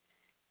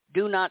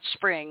do not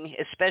spring,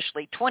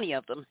 especially 20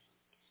 of them,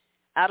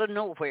 out of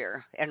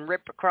nowhere and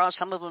rip across,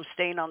 some of them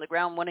staying on the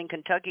ground, one in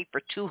Kentucky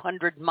for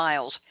 200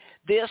 miles.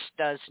 This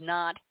does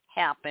not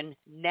happen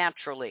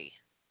naturally.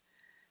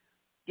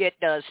 It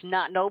does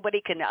not.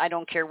 Nobody can, I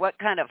don't care what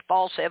kind of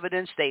false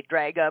evidence they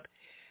drag up.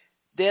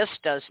 This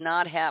does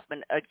not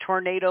happen. A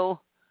tornado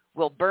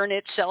will burn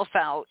itself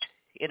out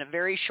in a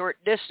very short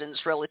distance,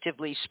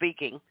 relatively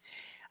speaking.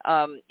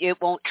 It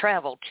won't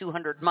travel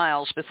 200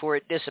 miles before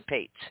it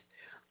dissipates.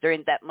 There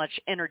ain't that much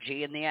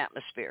energy in the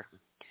atmosphere.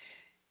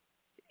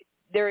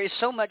 There is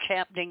so much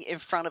happening in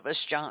front of us,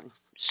 John,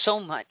 so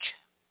much.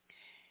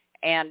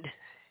 And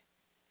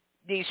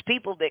these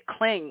people that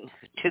cling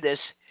to this,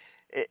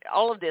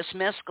 all of this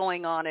mess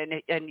going on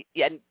and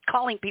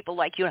calling people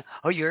like you,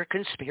 oh, you're a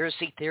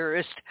conspiracy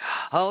theorist.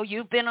 Oh,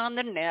 you've been on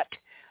the net.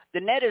 The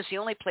net is the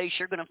only place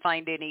you're going to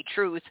find any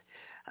truth.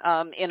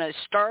 In a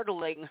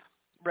startling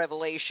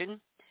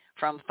revelation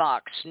from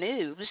Fox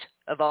News,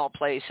 of all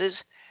places,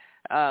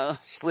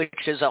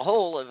 which is a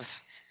hole of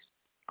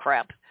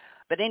crap.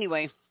 But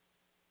anyway,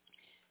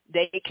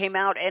 they came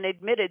out and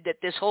admitted that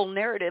this whole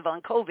narrative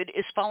on COVID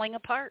is falling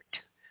apart.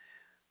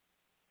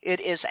 It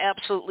is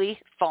absolutely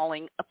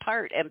falling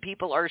apart, and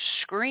people are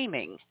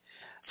screaming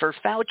for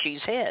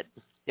Fauci's head.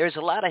 There's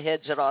a lot of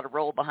heads that ought to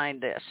roll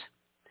behind this.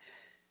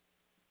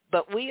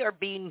 But we are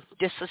being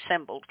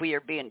disassembled. We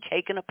are being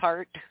taken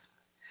apart.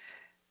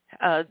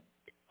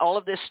 All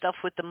of this stuff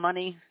with the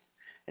money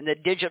and the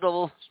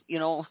digital,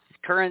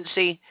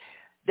 currency,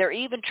 they're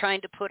even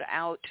trying to put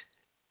out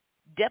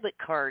debit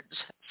cards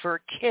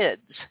for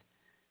kids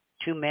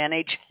to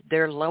manage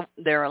their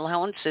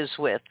allowances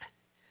with.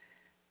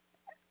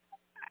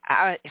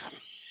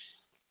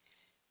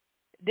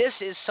 This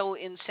is so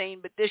insane,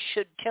 but this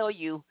should tell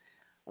you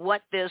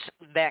what this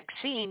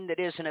vaccine that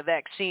isn't a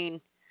vaccine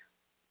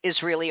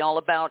is really all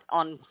about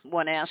on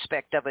one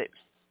aspect of it.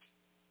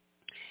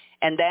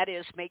 And that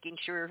is making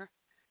sure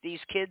these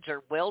kids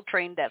are well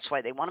trained. That's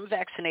why they want them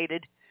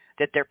vaccinated,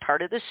 that they're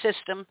part of the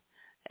system,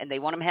 and they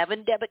want them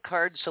having debit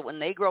cards so when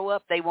they grow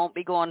up, they won't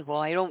be going,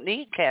 well, I don't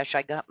need cash.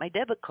 I got my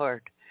debit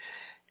card.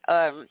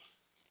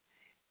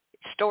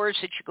 Stores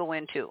that you go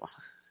into,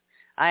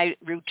 I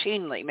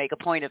routinely make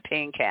a point of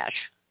paying cash.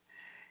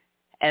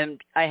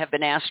 And I have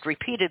been asked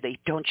repeatedly,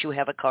 don't you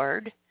have a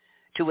card?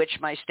 To which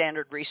my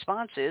standard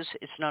response is,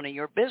 it's none of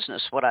your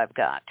business what I've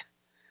got.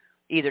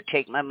 Either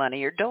take my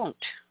money or don't.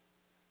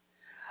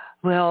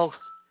 Well,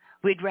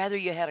 we'd rather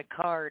you had a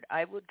card.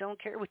 I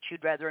don't care what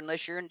you'd rather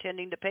unless you're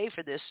intending to pay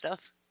for this stuff.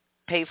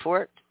 Pay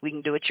for it. We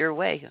can do it your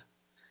way.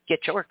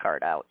 Get your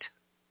card out.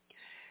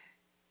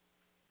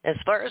 As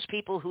far as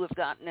people who have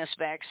gotten this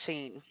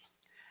vaccine,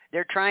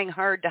 they're trying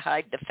hard to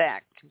hide the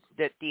fact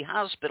that the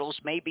hospitals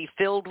may be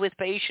filled with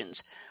patients,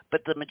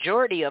 but the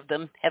majority of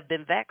them have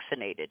been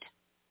vaccinated.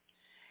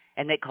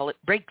 And they call it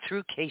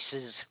breakthrough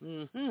cases.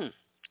 Mm-hmm.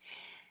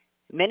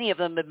 Many of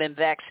them have been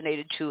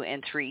vaccinated 2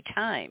 and 3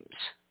 times.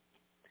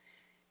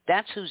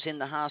 That's who's in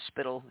the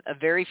hospital, a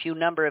very few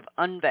number of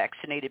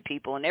unvaccinated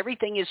people. And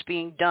everything is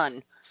being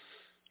done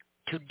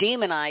to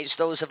demonize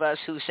those of us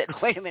who said,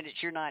 wait a minute,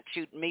 you're not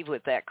shooting me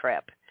with that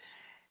crap.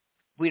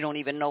 We don't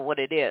even know what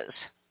it is.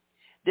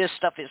 This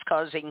stuff is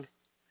causing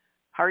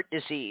heart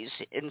disease,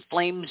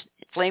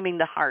 inflaming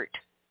the heart,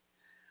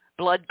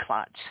 blood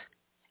clots,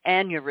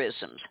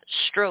 aneurysms,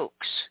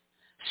 strokes,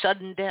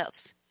 sudden death.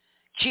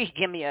 Gee,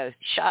 give me a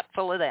shot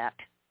full of that.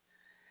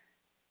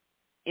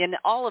 And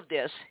all of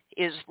this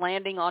is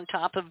landing on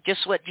top of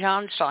just what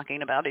John's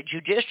talking about, a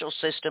judicial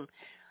system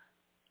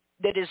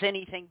that is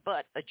anything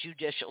but a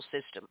judicial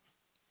system.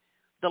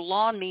 The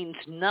law means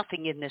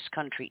nothing in this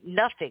country,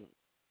 nothing,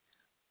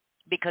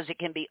 because it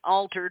can be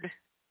altered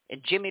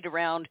and jimmied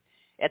around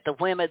at the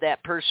whim of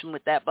that person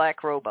with that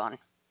black robe on.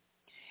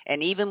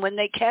 And even when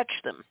they catch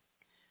them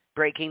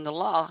breaking the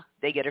law,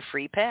 they get a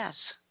free pass.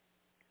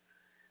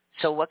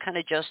 So what kind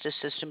of justice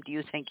system do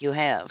you think you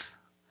have?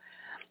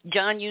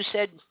 John, you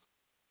said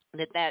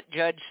that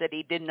judge said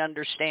he didn't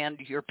understand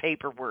your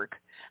paperwork.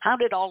 How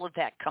did all of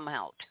that come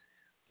out?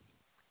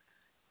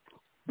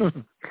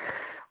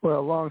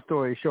 Well, long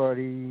story short,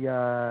 he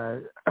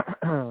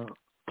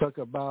took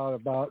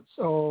about 5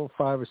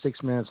 or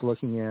 6 minutes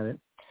looking at it,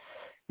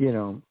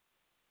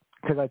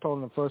 because I told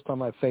him the first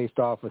time I faced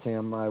off with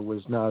him, I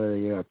was not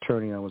an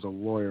attorney, I was a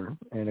lawyer.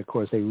 And, of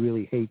course, they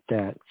really hate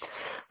that.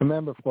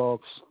 Remember,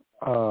 folks,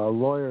 a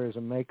lawyer is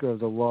a maker of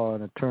the law,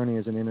 an attorney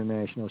is an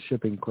international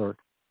shipping clerk.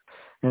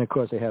 And, of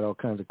course, they had all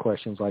kinds of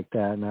questions like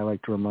that, and I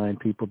like to remind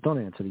people,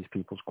 don't answer these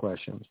people's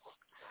questions.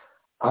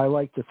 I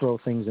like to throw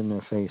things in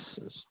their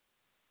faces,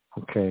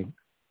 okay?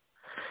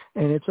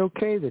 And it's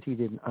okay that he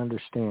didn't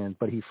understand,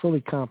 but he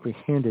fully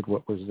comprehended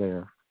what was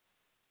there.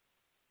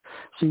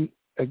 See,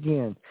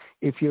 again,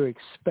 if you're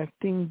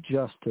expecting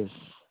justice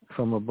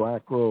from a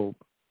black robe,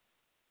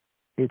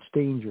 it's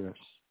dangerous.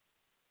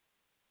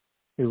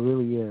 It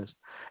really is.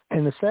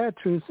 And the sad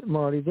truth,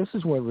 Marty, this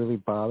is what really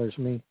bothers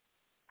me.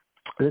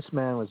 This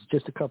man was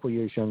just a couple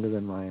years younger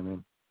than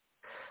Ryman.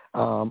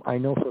 I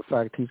know for a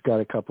fact he's got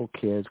a couple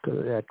kids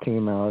because that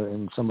came out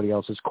in somebody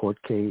else's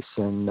court case.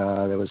 And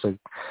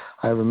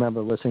I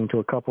remember listening to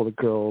a couple of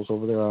the girls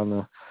over there on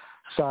the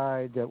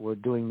side that were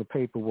doing the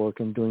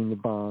paperwork and doing the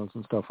bonds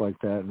and stuff like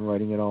that and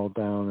writing it all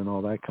down and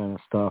all that kind of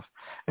stuff.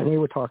 And they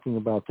were talking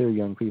about their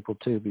young people,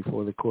 too,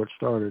 before the court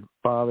started.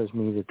 Bothers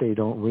me that they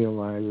don't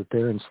realize that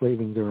they're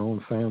enslaving their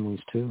own families,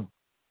 too.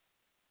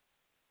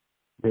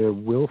 They're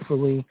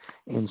willfully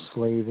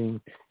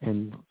enslaving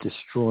and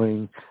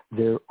destroying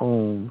their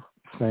own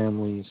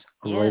families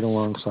right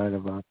alongside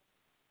of us.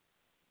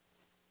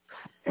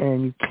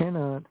 And you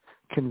cannot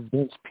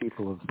convince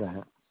people of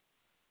that.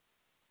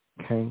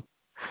 Okay?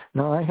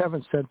 Now, I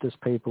haven't sent this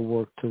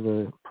paperwork to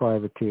the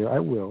privateer. I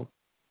will.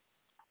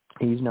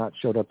 He's not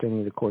showed up to any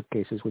of the court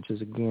cases, which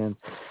is, again,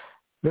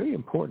 very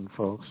important,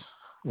 folks.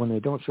 When they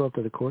don't show up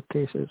to the court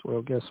cases,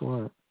 well, guess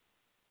what?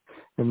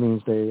 It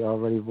means they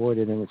already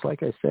voided. And it's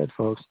like I said,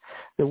 folks,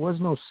 there was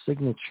no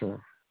signature.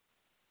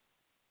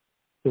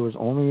 There was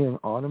only an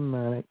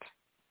automatic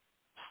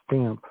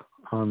stamp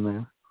on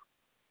there.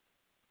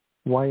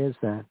 Why is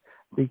that?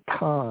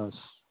 Because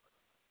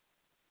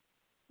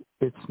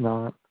it's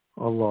not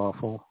a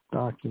lawful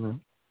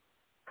document.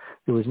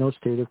 There was no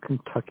state of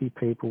Kentucky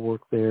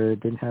paperwork there.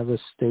 It didn't have a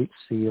state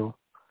seal.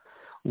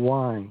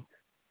 Why?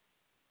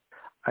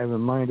 I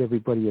remind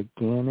everybody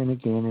again and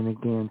again and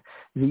again,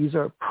 these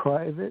are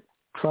private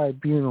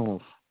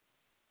tribunals.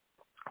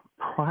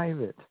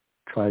 Private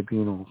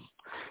tribunals.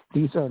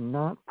 These are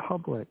not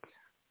public.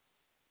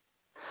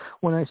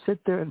 When I sit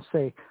there and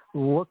say,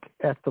 look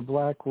at the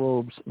Black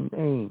Robe's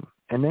name,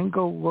 and then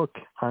go look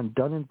on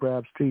Dun &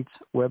 Bradstreet's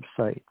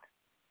website,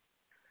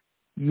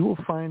 you will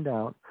find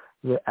out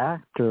the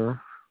actor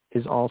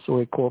is also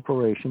a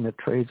corporation that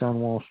trades on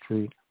Wall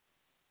Street.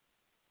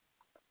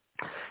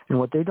 And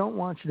what they don't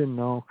want you to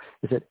know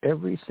is that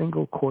every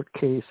single court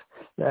case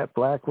that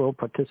Black Robe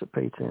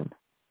participates in,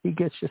 he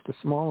gets just a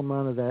small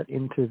amount of that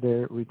into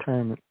their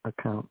retirement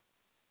account.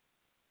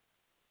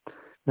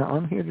 Now,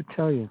 I'm here to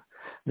tell you,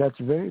 that's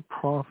very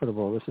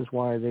profitable. This is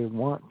why they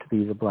want to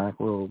be the Black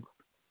Robe.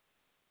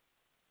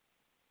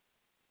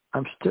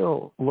 I'm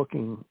still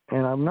looking,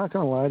 and I'm not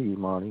going to lie to you,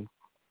 Marty.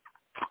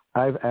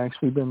 I've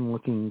actually been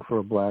looking for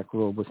a Black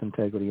Robe with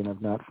integrity, and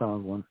I've not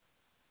found one.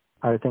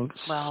 I think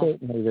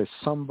certainly there's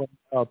somebody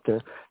out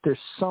there. There's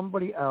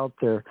somebody out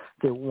there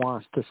that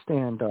wants to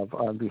stand up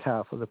on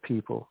behalf of the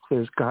people.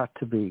 There's got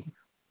to be.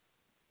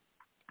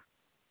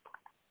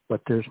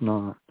 But there's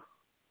not.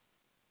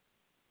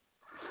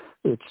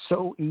 It's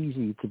so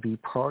easy to be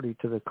party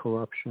to the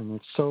corruption.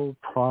 It's so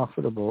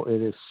profitable.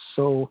 It is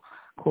so,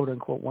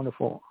 quote-unquote,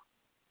 wonderful.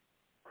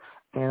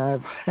 And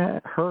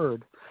I've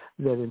heard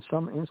that in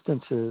some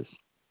instances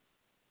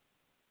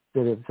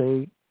that if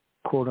they,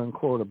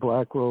 quote-unquote, a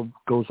Black Robe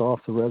goes off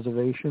the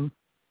reservation,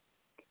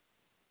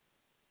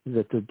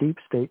 that the deep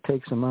state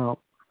takes them out.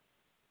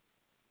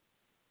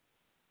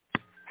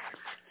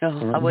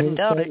 No, I wouldn't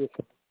doubt it.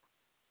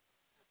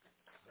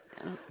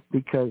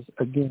 Because,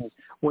 again,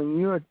 when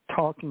you're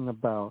talking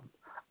about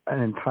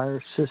an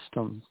entire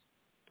system,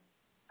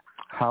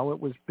 how it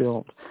was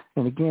built,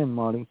 and again,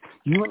 Marty,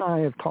 you and I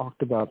have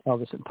talked about how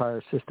this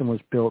entire system was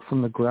built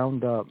from the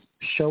ground up,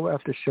 show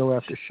after show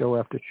after show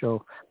after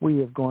show. We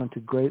have gone to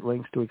great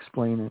lengths to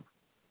explain it.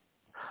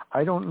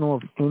 I don't know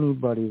of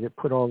anybody that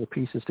put all the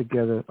pieces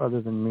together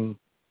other than me.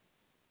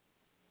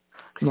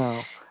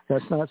 Now,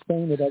 that's not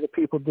saying that other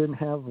people didn't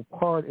have a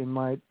part in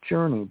my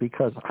journey,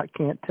 because I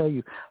can't tell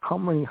you how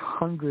many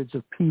hundreds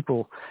of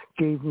people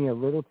gave me a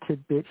little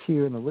tidbit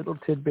here and a little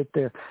tidbit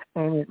there,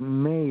 and it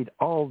made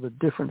all the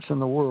difference in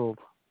the world.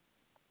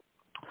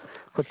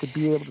 But to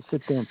be able to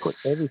sit there and put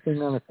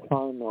everything on a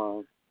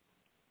timeline,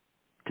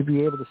 to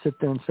be able to sit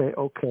there and say,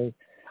 okay,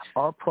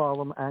 our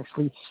problem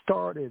actually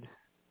started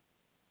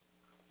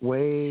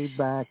way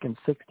back in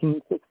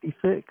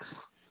 1666.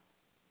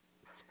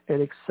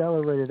 It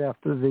accelerated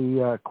after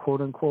the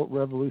quote-unquote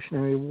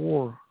Revolutionary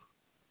War.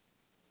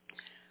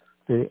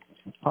 The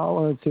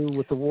following through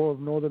with the War of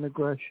Northern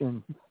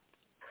Aggression.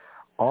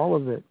 All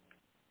of it.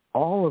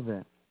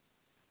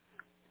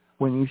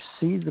 When you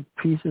see the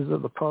pieces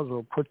of the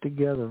puzzle put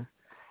together,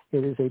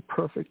 it is a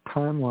perfect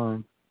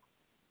timeline.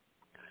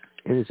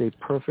 It is a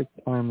perfect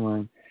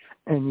timeline.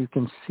 And you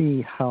can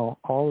see how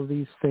all of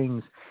these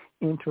things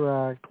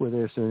interact where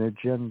there's an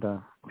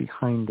agenda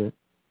behind it.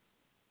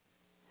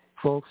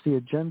 Folks, the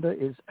agenda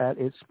is at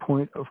its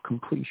point of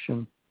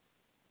completion.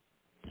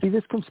 See,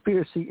 this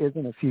conspiracy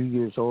isn't a few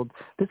years old.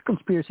 This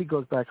conspiracy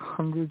goes back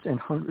hundreds and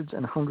hundreds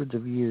and hundreds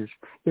of years,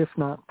 if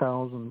not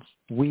thousands.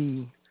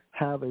 We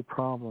have a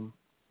problem.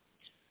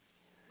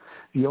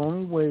 The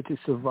only way to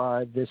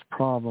survive this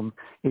problem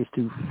is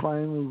to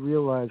finally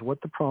realize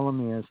what the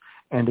problem is.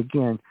 And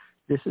again,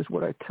 this is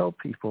what I tell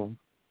people.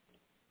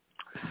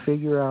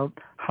 Figure out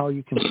how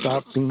you can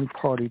stop being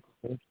party to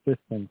What's this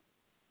thing?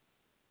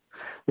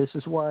 This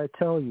is why I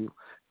tell you,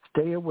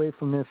 stay away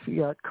from their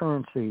fiat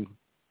currency.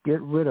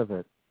 Get rid of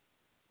it.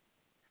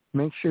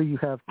 Make sure you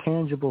have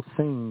tangible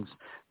things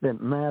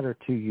that matter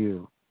to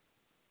you.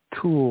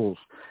 Tools,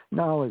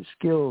 knowledge,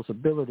 skills,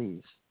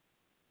 abilities.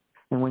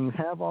 And when you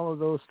have all of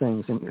those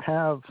things and you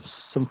have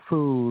some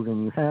food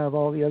and you have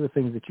all the other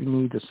things that you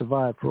need to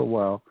survive for a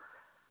while,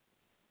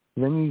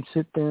 then you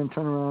sit there and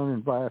turn around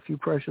and buy a few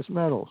precious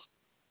metals.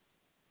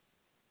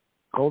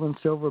 Gold and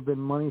silver have been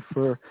money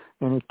for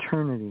an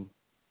eternity.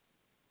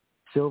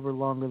 Silver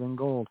longer than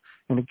gold.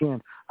 And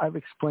again, I've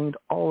explained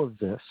all of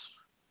this.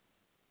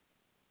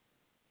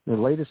 The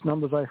latest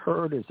numbers I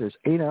heard is there's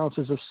 8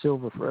 ounces of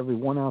silver for every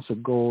 1 ounce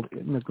of gold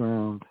in the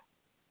ground.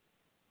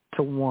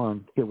 To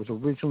 1. It was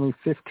originally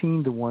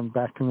 15 to 1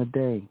 back in the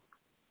day.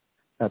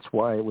 That's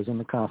why it was in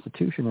the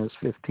Constitution as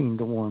 15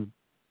 to 1.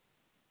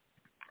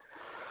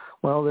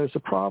 Well, there's a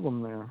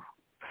problem there.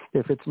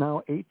 If it's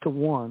now 8 to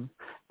 1,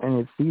 and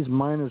if these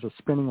miners are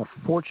spending a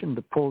fortune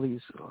to pull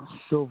these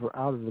silver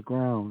out of the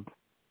ground,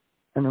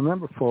 and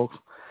remember, folks,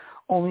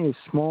 only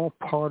a small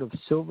part of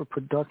silver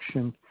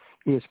production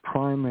is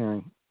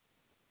primary.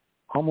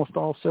 Almost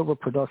all silver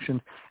production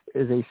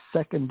is a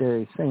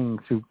secondary thing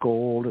through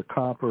gold or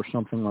copper or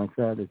something like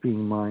that is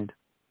being mined.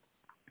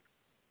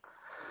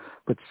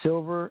 But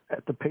silver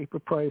at the paper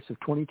price of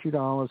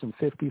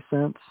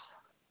 $22.50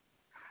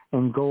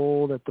 and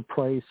gold at the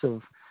price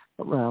of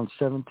around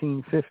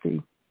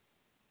 $1,750,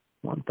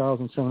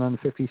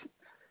 $1,750.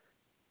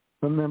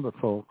 Remember,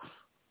 folks,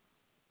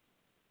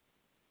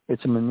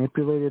 it's a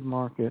manipulated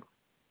market.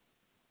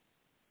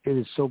 It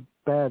is so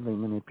badly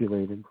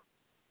manipulated.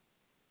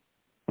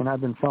 And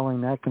I've been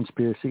following that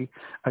conspiracy,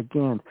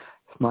 again,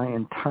 my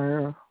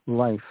entire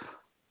life.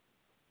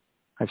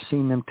 I've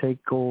seen them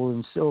take gold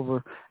and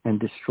silver and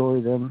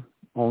destroy them,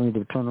 only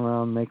to turn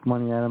around, make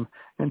money at them,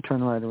 and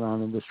turn right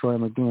around and destroy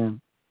them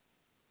again.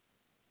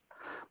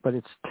 But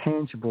it's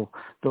tangible.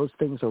 Those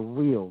things are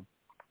real.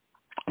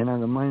 And I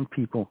remind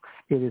people,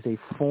 it is a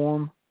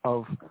form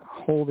of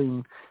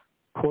holding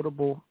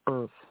portable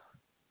earth.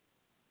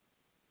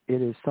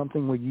 It is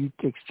something where you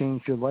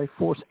exchange your life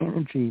force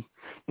energy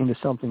into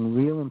something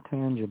real and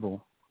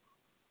tangible.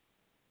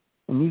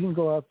 And you can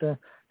go out there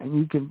and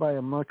you can buy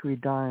a mercury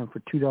dime for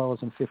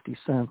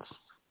 $2.50.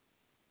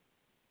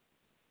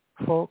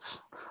 Folks,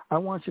 I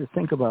want you to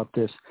think about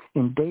this.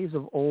 In days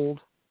of old,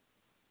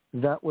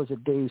 that was a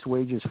day's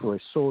wages for a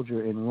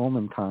soldier in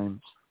Roman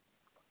times.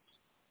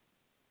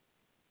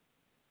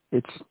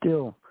 It's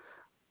still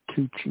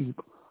too cheap.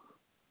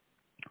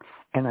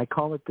 And I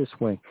call it this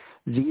way.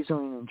 These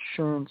are an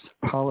insurance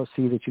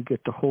policy that you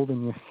get to hold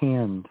in your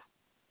hand.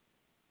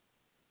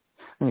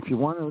 And if you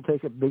want to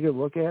take a bigger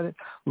look at it,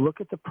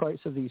 look at the price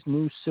of these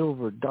new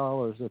silver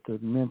dollars that the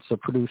mints are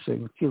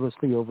producing,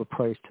 ridiculously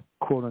overpriced,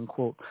 quote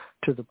unquote,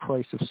 to the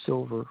price of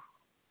silver.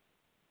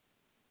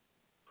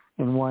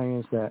 And why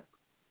is that?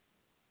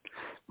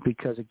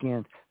 Because,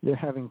 again, they're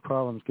having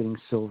problems getting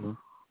silver.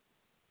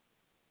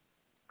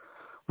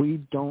 We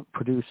don't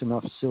produce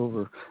enough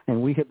silver,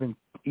 and we have been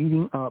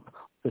eating up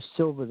the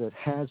silver that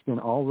has been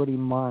already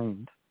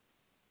mined.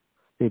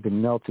 They've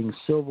been melting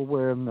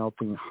silverware,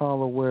 melting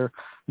hollowware,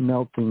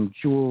 melting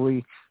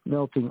jewelry,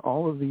 melting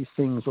all of these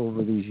things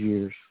over these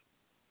years.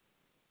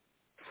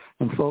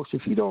 And folks,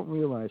 if you don't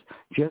realize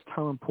just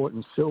how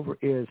important silver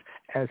is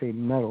as a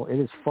metal, it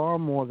is far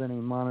more than a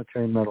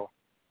monetary metal.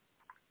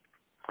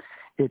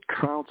 It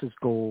trounces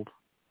gold.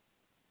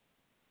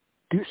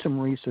 Do some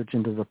research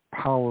into the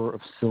power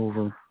of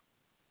silver.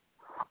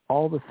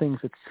 All the things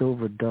that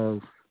silver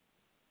does.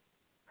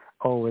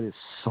 Oh, it is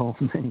so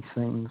many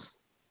things.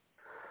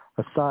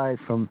 Aside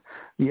from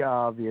the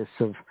obvious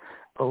of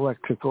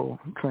electrical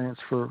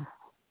transfer,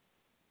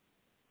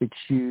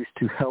 it's used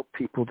to help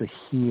people to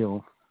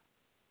heal.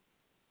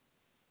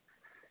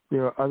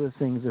 There are other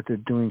things that they're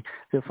doing.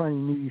 They're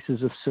finding new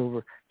uses of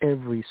silver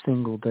every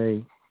single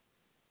day.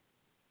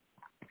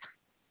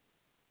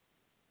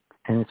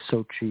 And it's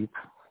so cheap.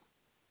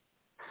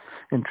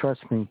 And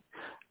trust me,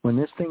 when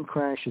this thing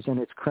crashes, and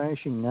it's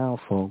crashing now,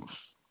 folks,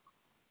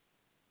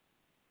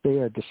 they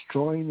are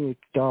destroying the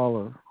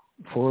dollar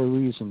for a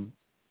reason.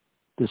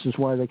 This is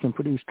why they can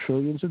produce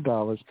trillions of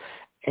dollars,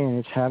 and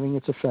it's having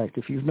its effect.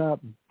 If you've not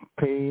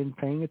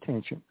paying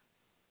attention,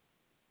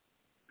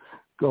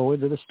 go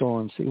into the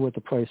store and see what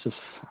the price of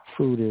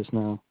food is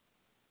now.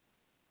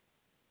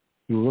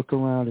 You look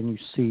around and you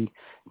see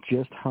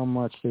just how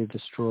much they've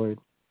destroyed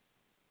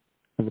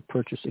the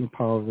purchasing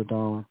power of the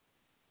dollar.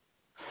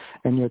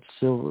 And yet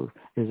silver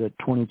is at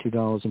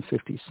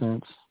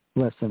 $22.50,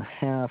 less than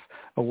half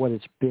of what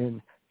it's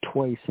been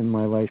twice in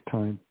my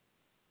lifetime.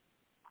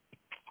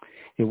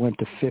 It went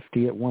to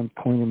 50 at one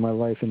point in my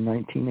life in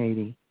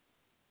 1980.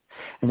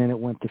 And then it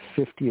went to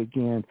 50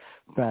 again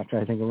back,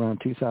 I think,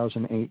 around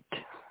 2008.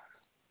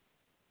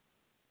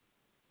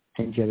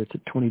 And yet it's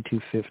at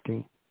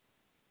 $22.50.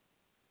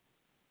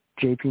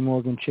 J.P.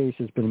 Morgan Chase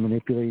has been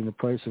manipulating the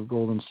price of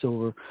gold and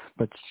silver,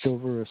 but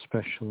silver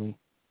especially.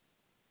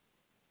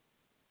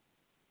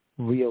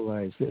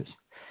 Realize this.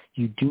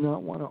 You do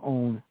not want to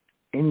own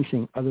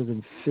anything other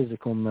than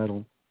physical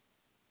metal.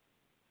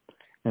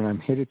 And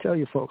I'm here to tell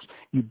you, folks,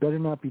 you better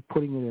not be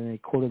putting it in a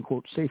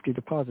quote-unquote safety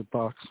deposit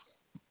box.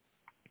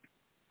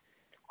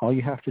 All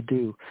you have to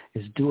do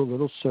is do a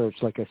little search,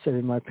 like I said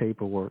in my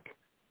paperwork.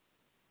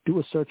 Do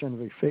a search on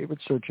your favorite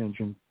search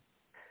engine,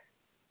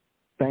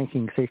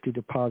 banking safety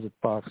deposit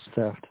box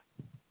theft.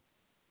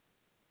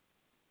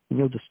 And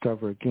you'll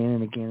discover again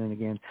and again and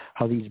again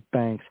how these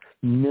banks,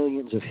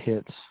 millions of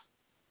hits,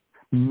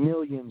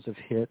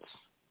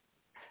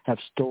 have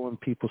stolen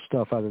people's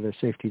stuff out of their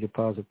safety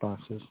deposit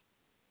boxes.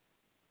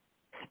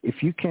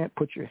 If you can't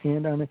put your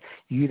hand on it,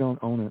 you don't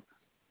own it.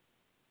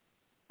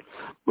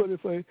 But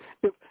if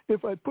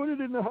I put it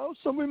in the house,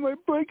 somebody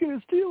might break it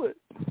and steal it.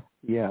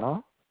 Yeah.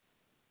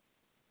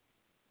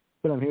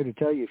 But I'm here to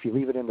tell you, if you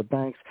leave it in the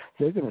banks,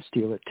 they're going to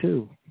steal it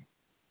too.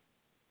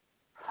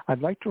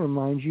 I'd like to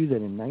remind you that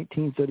in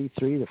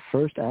 1933, the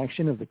first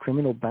action of the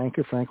criminal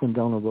banker Franklin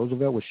Delano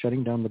Roosevelt was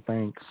shutting down the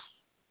banks.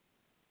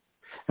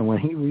 And when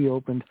he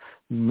reopened,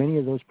 many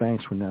of those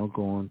banks were now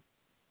gone.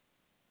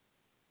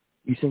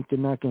 You think they're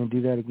not going to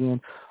do that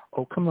again?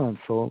 Oh, come on,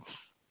 folks.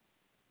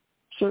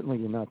 Certainly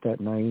you're not that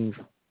naive.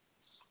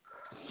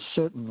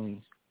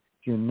 Certainly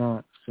you're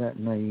not that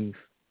naive.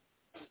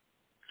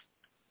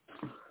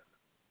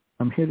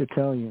 I'm here to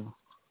tell you,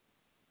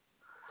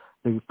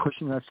 they're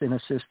pushing us in a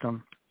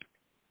system.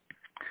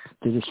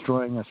 They're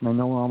destroying us. And I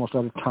know we're almost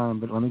out of time,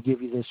 but let me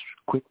give you this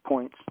quick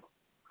points.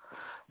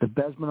 The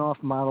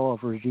Bezmenov model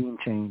of regime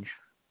change.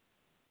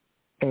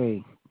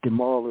 A,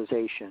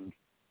 demoralization.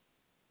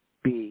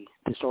 B,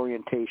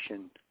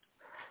 disorientation.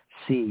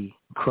 C,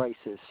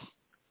 crisis.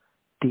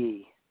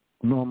 D,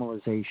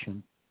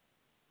 normalization.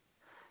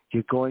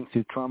 You're going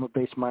through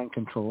trauma-based mind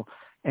control,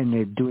 and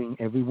they're doing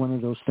every one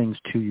of those things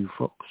to you,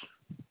 folks.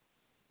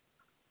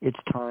 It's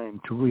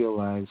time to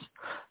realize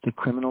the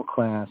criminal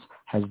class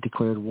has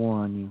declared war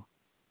on you,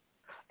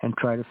 and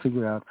try to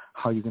figure out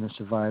how you're going to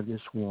survive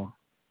this war.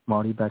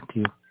 Marty, back to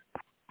you.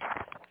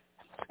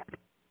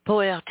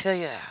 Boy, I'll tell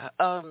you,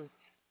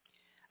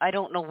 I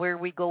don't know where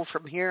we go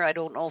from here. I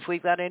don't know if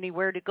we've got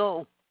anywhere to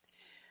go.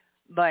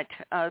 But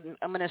I'm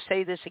going to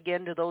say this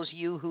again to those of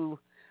you who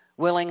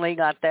willingly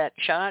got that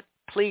shot.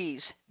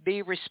 Please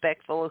be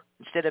respectful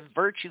instead of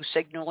virtue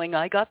signaling,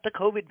 I got the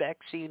COVID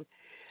vaccine.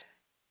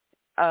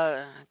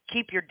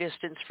 Keep your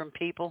distance from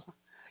people.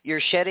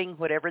 You're shedding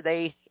whatever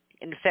they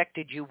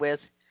infected you with,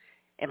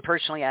 and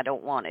personally, I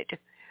don't want it.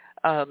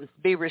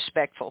 Be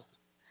respectful.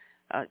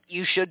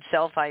 You should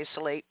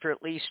self-isolate for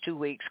at least 2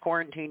 weeks,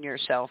 quarantine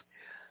yourself,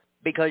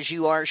 because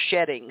you are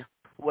shedding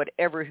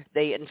whatever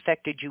they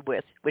infected you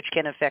with, which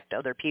can affect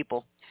other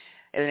people.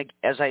 And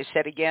as I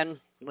said again,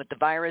 with the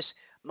virus,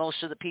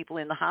 most of the people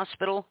in the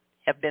hospital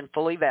have been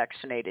fully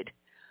vaccinated.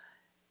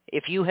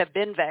 If you have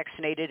been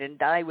vaccinated and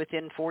die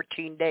within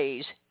 14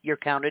 days, you're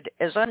counted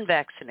as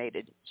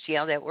unvaccinated. See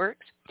how that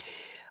works?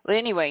 Well,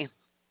 anyway,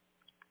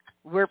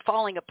 we're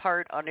falling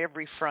apart on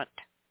every front.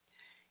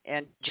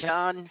 And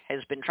John has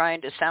been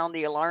trying to sound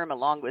the alarm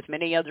along with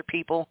many other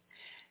people.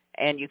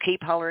 And you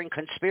keep hollering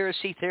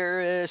conspiracy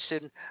theorists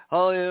and,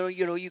 oh,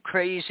 you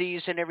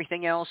crazies and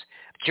everything else.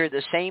 But you're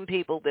the same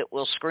people that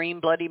will scream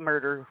bloody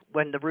murder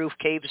when the roof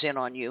caves in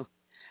on you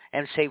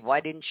and say,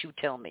 why didn't you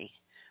tell me?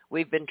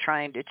 We've been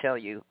trying to tell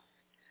you.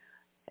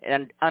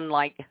 And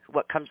unlike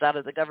what comes out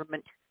of the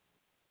government,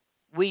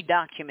 we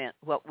document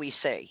what we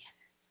say.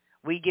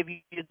 We give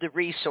you the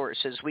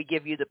resources. We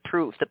give you the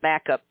proof, the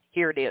backup.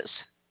 Here it is.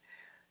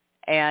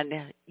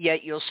 And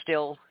yet you'll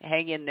still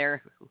hang in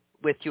there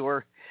with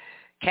your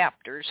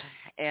captors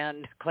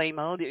and claim,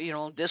 oh,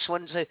 this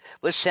one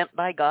was sent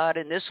by God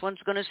and this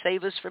one's going to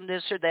save us from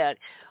this or that.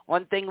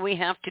 One thing we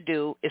have to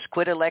do is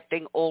quit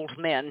electing old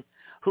men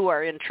who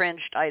are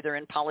entrenched either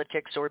in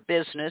politics or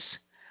business.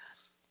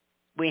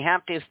 We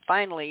have to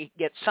finally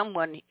get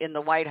someone in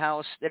the White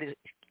House that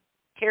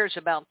cares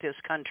about this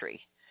country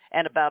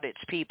and about its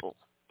people.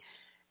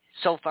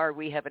 So far,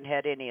 we haven't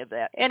had any of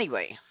that.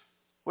 Anyway,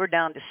 we're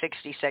down to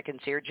 60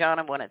 seconds here. John,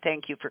 I want to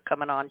thank you for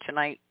coming on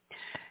tonight,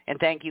 and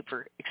thank you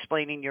for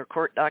explaining your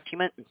court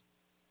document.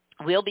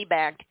 We'll be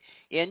back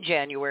in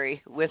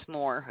January with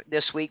more.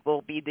 This week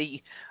will be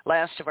the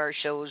last of our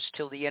shows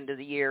till the end of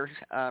the year.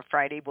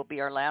 Friday will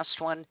be our last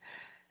one,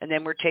 and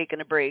then we're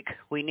taking a break.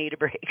 We need a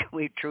break.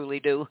 We truly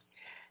do.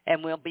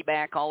 And we'll be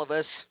back, all of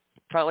us,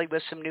 probably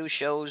with some new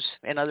shows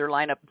and other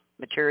lineup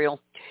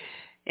material.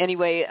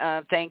 Anyway,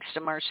 thanks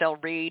to Marcel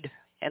Reed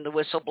and the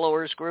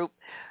Whistleblowers Group.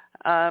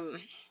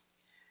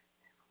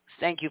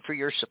 Thank you for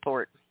your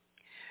support.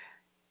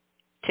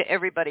 To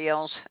everybody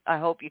else, I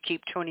hope you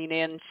keep tuning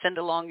in. Send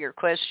along your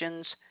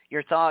questions,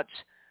 your thoughts,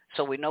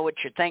 so we know what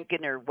you're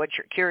thinking or what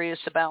you're curious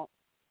about.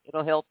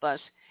 It'll help us.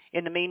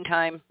 In the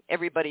meantime,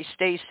 everybody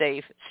stay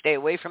safe. Stay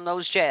away from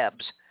those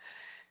jabs.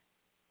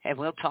 And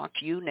we'll talk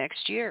to you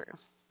next year.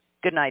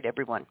 Good night,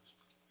 everyone.